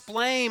cast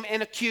blame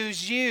and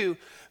accuse you,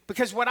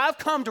 because what I've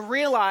come to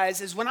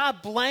realize is when I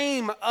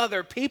blame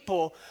other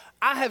people,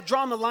 I have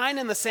drawn the line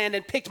in the sand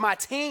and picked my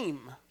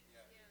team.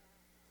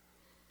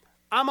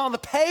 I'm on the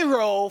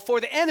payroll for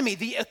the enemy,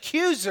 the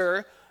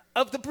accuser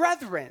of the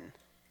brethren.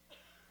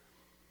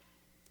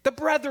 The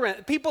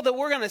brethren, people that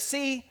we're going to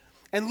see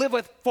and live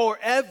with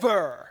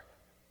forever.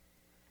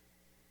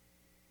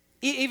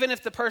 Even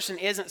if the person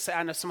isn't,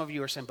 I know some of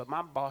you are saying, but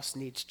my boss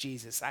needs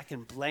Jesus. I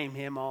can blame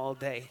him all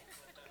day.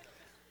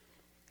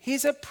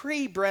 He's a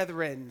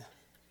pre-brethren.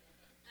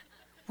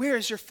 Where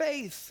is your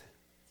faith?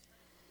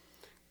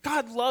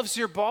 God loves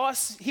your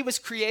boss. He was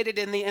created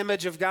in the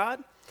image of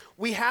God.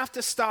 We have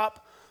to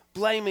stop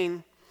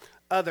blaming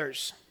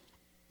others.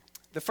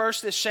 The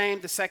first is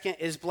shame. The second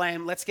is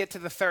blame. Let's get to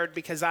the third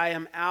because I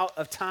am out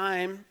of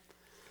time.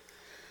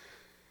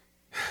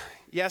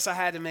 Yes, I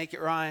had to make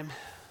it rhyme.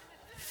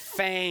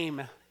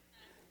 Fame.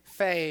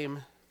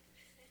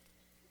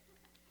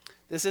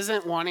 This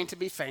isn't wanting to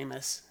be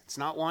famous. It's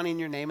not wanting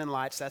your name in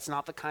lights. That's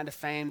not the kind of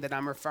fame that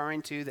I'm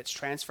referring to that's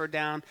transferred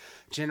down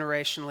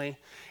generationally.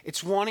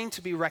 It's wanting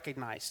to be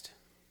recognized.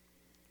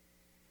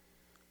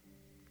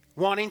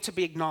 Wanting to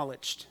be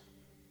acknowledged.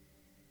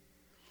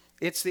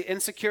 It's the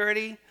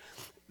insecurity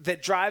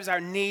that drives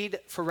our need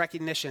for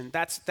recognition.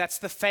 That's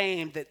the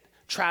fame that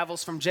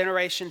travels from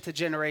generation to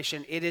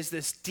generation. It is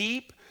this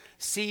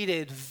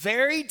deep-seated,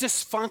 very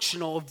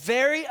dysfunctional,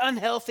 very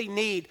unhealthy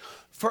need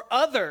for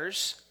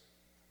others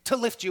to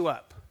lift you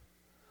up,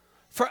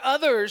 for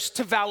others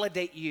to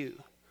validate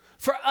you,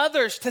 for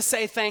others to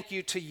say thank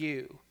you to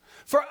you,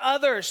 for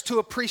others to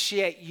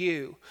appreciate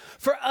you,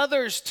 for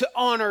others to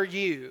honor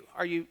you.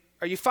 Are you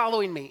Are you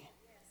following me?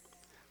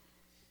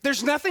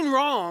 There's nothing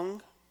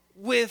wrong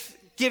with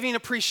giving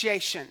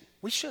appreciation.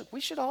 We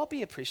should all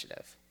be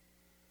appreciative.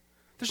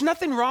 There's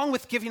nothing wrong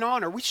with giving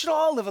honor. We should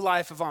all live a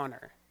life of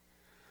honor.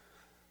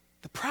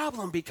 The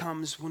problem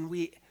becomes when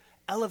we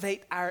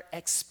elevate our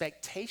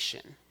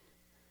expectation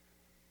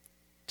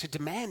to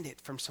demand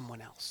it from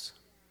someone else.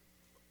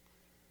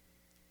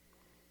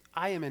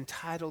 I am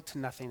entitled to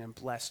nothing and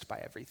blessed by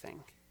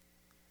everything.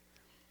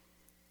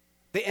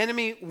 The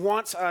enemy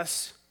wants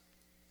us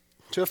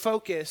to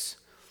focus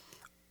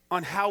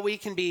on how we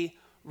can be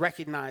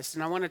recognized.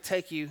 And I want to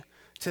take you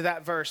to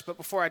that verse. But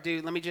before I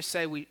do, let me just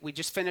say we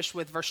just finished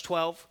with verse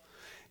 12.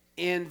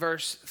 In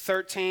verse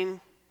 13,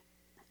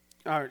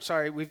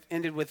 we've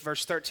ended with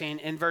verse 13.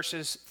 In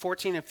verses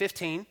 14 and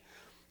 15,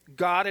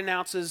 God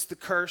announces the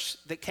curse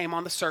that came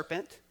on the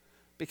serpent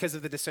because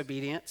of the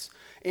disobedience.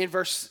 In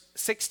verse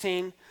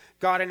 16,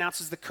 God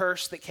announces the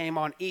curse that came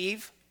on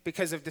Eve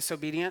because of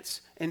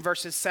disobedience. In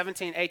verses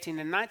 17, 18,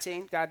 and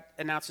 19, God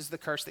announces the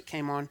curse that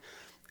came on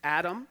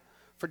Adam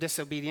for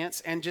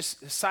disobedience. And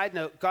just a side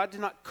note, God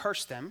did not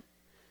curse them.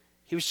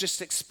 He was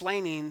just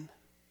explaining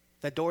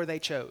the door they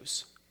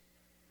chose.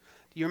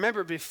 You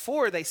remember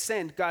before they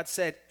sinned, God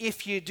said,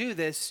 if you do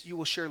this, you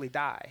will surely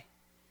die.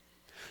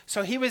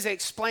 So he was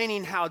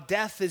explaining how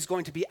death is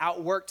going to be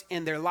outworked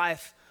in their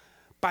life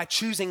by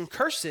choosing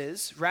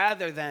curses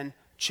rather than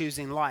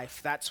choosing life.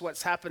 That's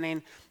what's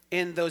happening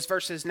in those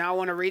verses. Now I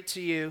want to read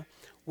to you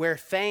where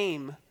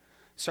fame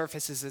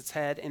surfaces its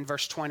head in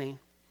verse 20.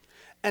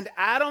 And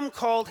Adam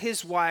called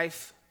his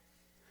wife's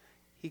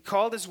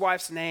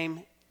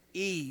name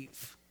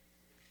Eve,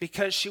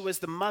 because she was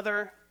the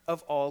mother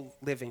of all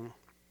living.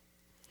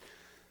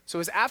 So it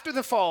was after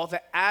the fall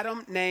that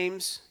Adam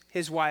names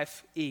his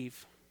wife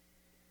Eve,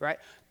 right?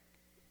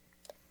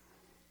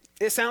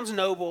 It sounds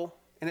noble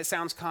and it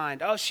sounds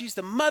kind. Oh, she's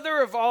the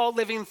mother of all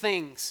living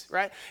things,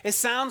 right? It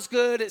sounds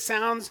good, it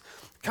sounds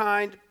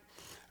kind,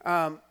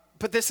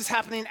 but this is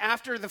happening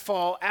after the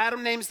fall.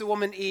 Adam names the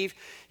woman Eve.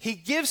 He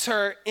gives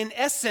her, in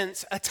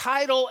essence, a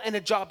title and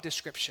a job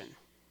description.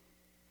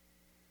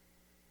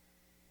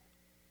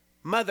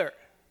 Mother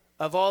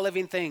of all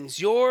living things.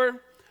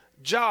 Your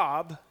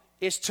job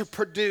is to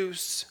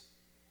produce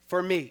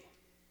for me.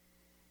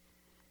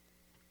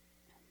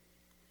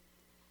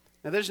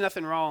 Now, there's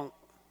nothing wrong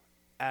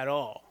at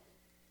all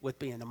with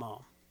being a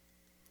mom.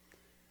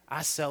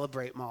 I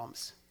celebrate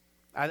moms.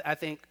 I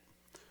think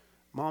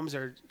moms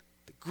are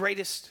the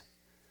greatest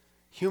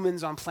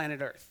humans on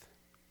planet Earth.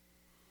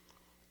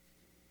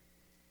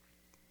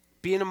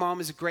 Being a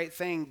mom is a great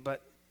thing,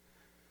 but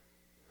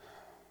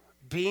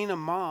being a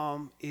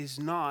mom is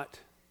not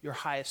your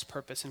highest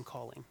purpose and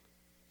calling.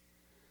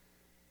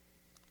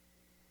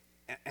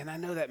 And I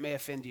know that may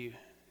offend you.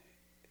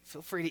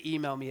 Feel free to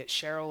email me at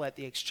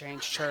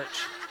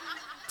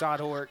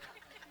cheryl@theexchangechurch.org.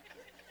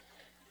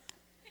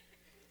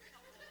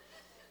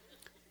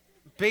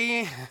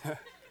 Being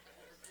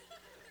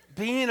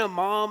a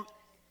mom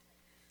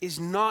is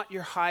not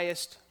your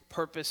highest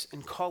purpose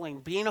and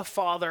calling. Being a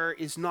father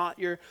is not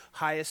your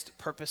highest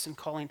purpose and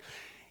calling.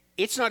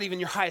 It's not even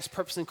your highest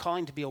purpose and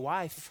calling to be a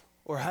wife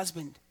or a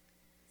husband.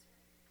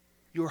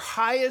 Your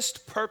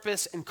highest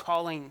purpose and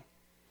calling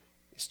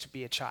is to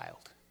be a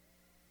child,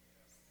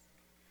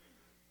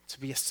 to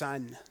be a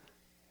son,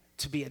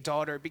 to be a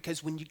daughter,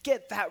 because when you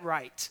get that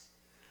right,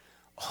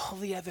 all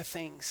the other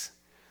things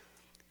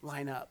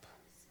line up.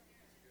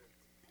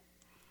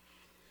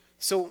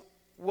 So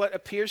what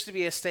appears to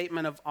be a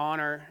statement of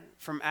honor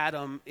from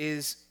Adam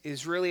is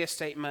really a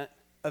statement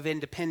of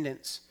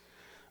independence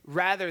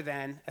rather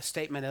than a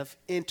statement of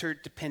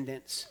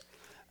interdependence.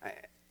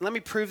 Let me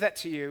prove that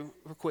to you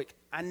real quick.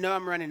 I know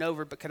I'm running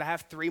over, but could I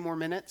have 3 more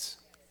minutes?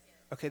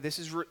 Okay, this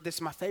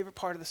is my favorite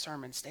part of the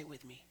sermon. Stay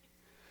with me.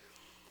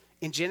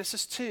 In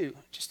Genesis 2,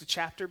 just a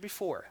chapter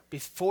before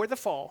the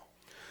fall,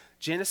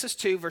 Genesis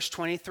 2, verse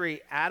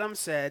 23, Adam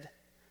said,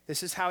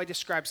 this is how he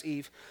describes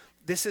Eve,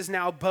 "This is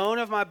now bone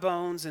of my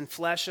bones and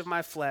flesh of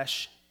my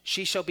flesh.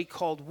 She shall be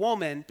called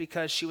woman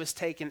because she was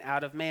taken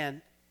out of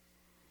man."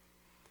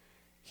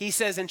 He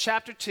says in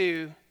chapter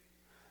 2,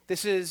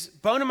 this is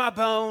bone of my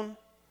bone,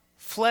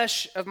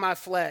 flesh of my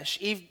flesh.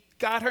 Eve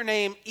got her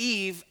name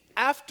Eve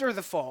after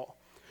the fall.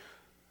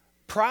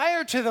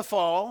 Prior to the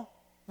fall,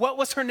 what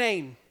was her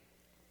name?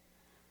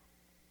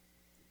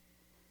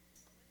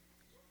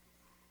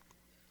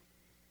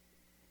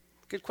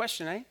 Good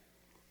question, eh?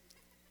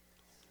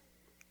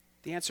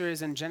 The answer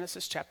is in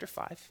Genesis chapter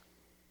 5,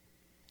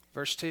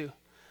 verse 2.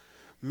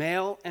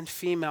 Male and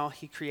female,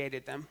 he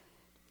created them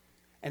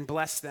and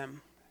blessed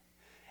them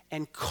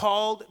and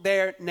called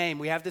their name.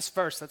 We have this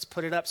verse. Let's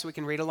put it up so we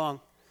can read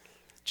along.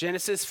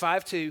 Genesis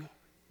 5:2.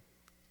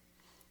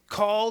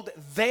 Called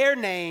their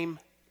name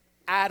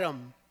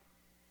Adam.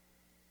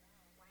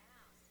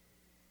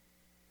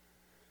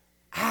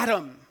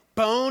 Adam,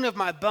 bone of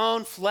my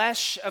bone,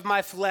 flesh of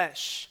my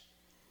flesh.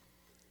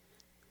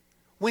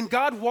 When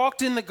God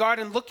walked in the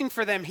garden looking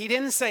for them, he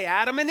didn't say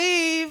Adam and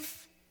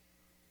Eve.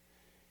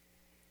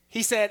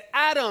 He said,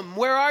 Adam,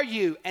 where are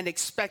you? And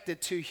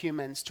expected 2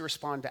 humans to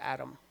respond to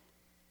Adam.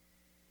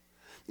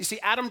 You see,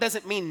 Adam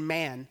doesn't mean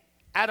man.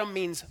 Adam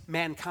means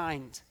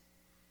mankind.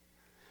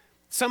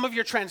 Some of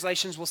your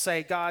translations will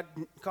say God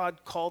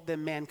called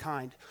them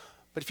mankind.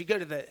 But if you go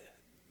to the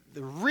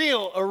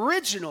real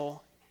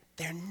original,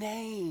 their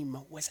name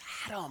was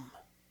Adam.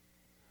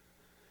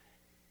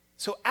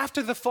 So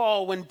after the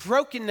fall, when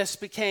brokenness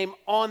became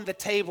on the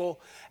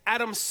table,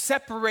 Adam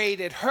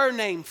separated her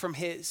name from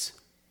his.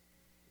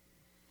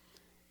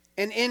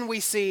 And in we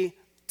see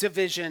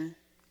division,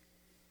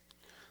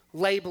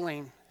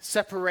 labeling,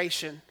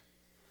 separation,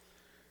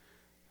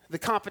 the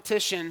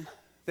competition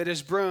that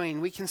is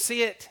brewing. We can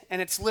see it,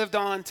 and it's lived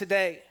on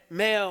today.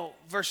 Male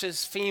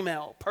versus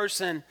female,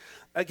 person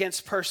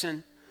against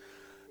person.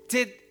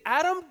 Did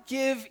Adam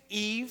give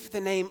Eve the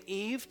name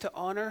Eve to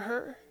honor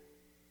her?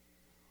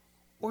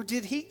 Or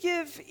did he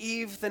give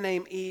Eve the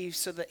name Eve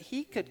so that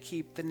he could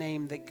keep the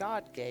name that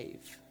God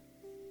gave?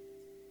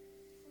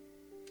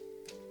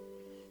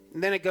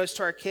 And then it goes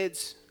to our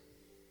kids.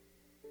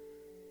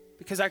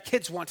 Because our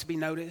kids want to be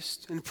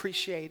noticed and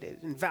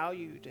appreciated and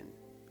valued. And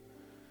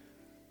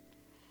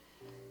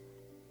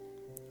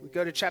we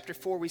go to chapter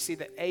 4, we see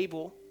that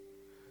Abel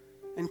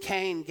and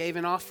Cain gave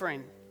an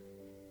offering.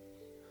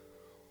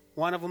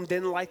 One of them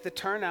didn't like the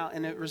turnout,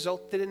 and it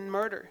resulted in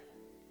murder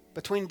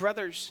between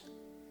brothers.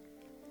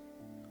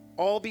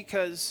 All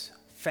because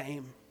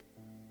fame.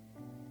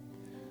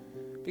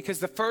 Because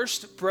the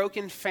first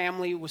broken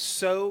family was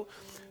so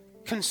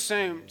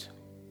consumed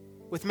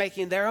with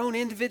making their own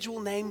individual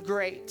name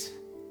great,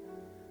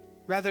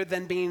 rather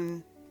than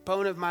being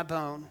bone of my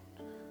bone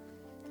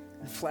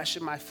and flesh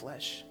of my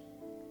flesh.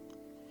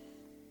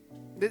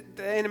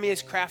 The enemy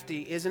is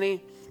crafty, isn't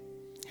he?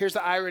 Here's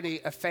the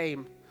irony of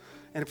fame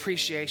and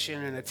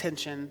appreciation and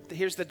attention.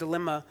 Here's the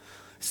dilemma.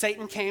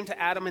 Satan came to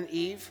Adam and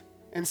Eve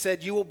and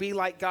said, you will be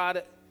like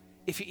God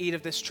if you eat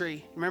of this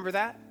tree. Remember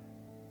that?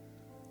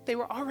 They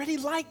were already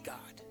like God.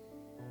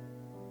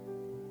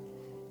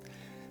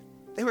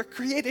 They were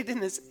created in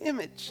his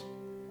image.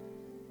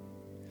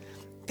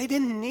 They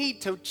didn't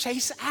need to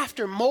chase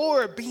after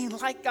more being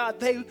like God.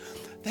 They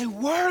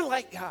were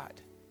like God.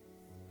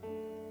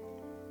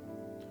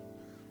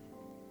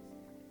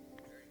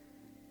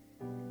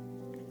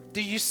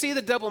 Do you see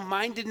the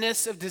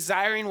double-mindedness of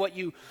desiring what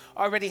you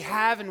already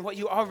have and what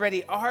you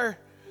already are?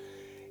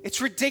 It's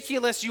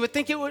ridiculous. You would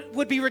think it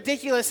would be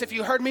ridiculous if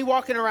you heard me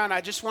walking around,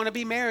 I just want to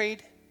be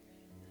married.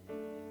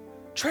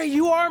 Trey,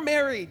 you are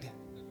married.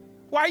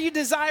 Why are you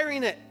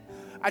desiring it?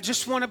 I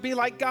just want to be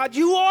like God.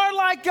 You are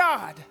like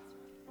God.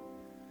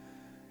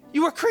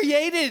 You were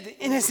created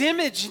in his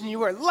image, and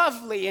you are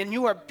lovely, and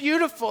you are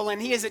beautiful,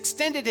 and he has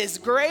extended his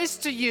grace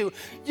to you.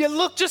 You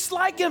look just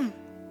like him.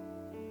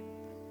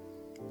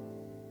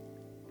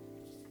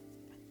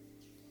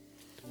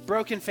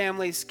 Broken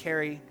families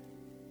carry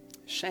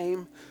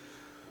shame,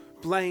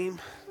 blame,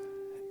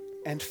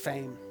 and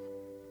fame.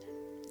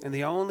 And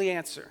the only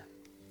answer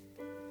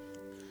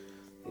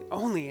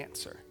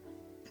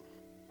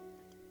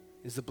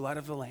is the blood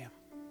of the Lamb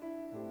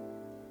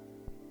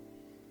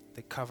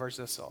that covers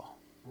us all.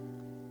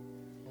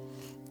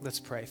 Let's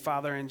pray.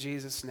 Father, in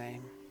Jesus'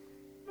 name,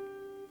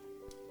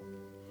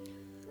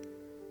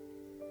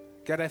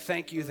 God, I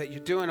thank you that you're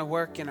doing a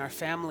work in our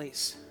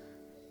families.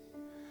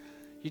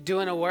 You're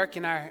doing a work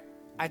in our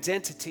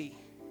identity.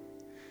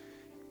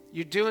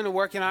 You're doing a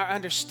work in our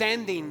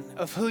understanding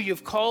of who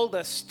you've called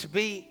us to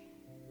be.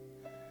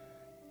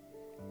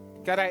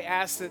 God, I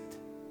ask that,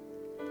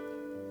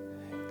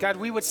 God,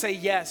 we would say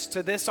yes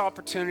to this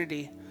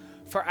opportunity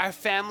for our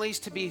families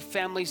to be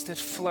families that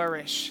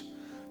flourish,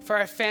 for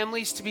our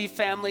families to be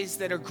families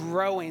that are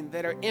growing,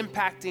 that are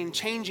impacting,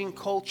 changing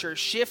culture,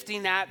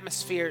 shifting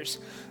atmospheres,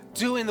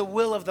 doing the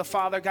will of the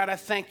Father. God, I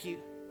thank you.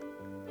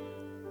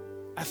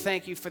 I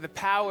thank you for the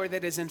power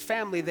that is in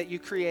family that you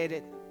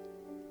created.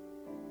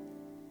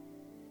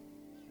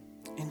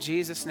 In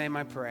Jesus' name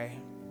I pray.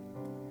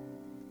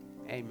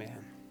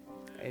 Amen.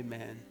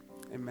 Amen.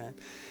 Amen.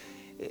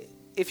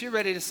 If you're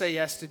ready to say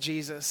yes to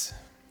Jesus,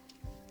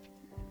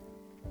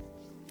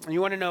 and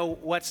you want to know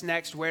what's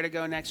next, where to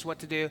go next, what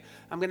to do,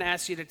 I'm going to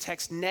ask you to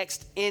text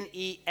NEXT,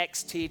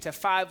 N-E-X-T, to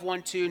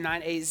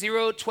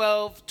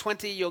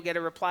 512-980-1220. You'll get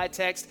a reply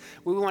text.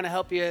 We want to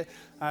help you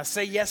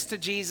say yes to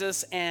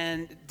Jesus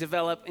and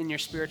develop in your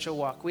spiritual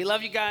walk. We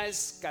love you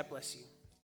guys. God bless you.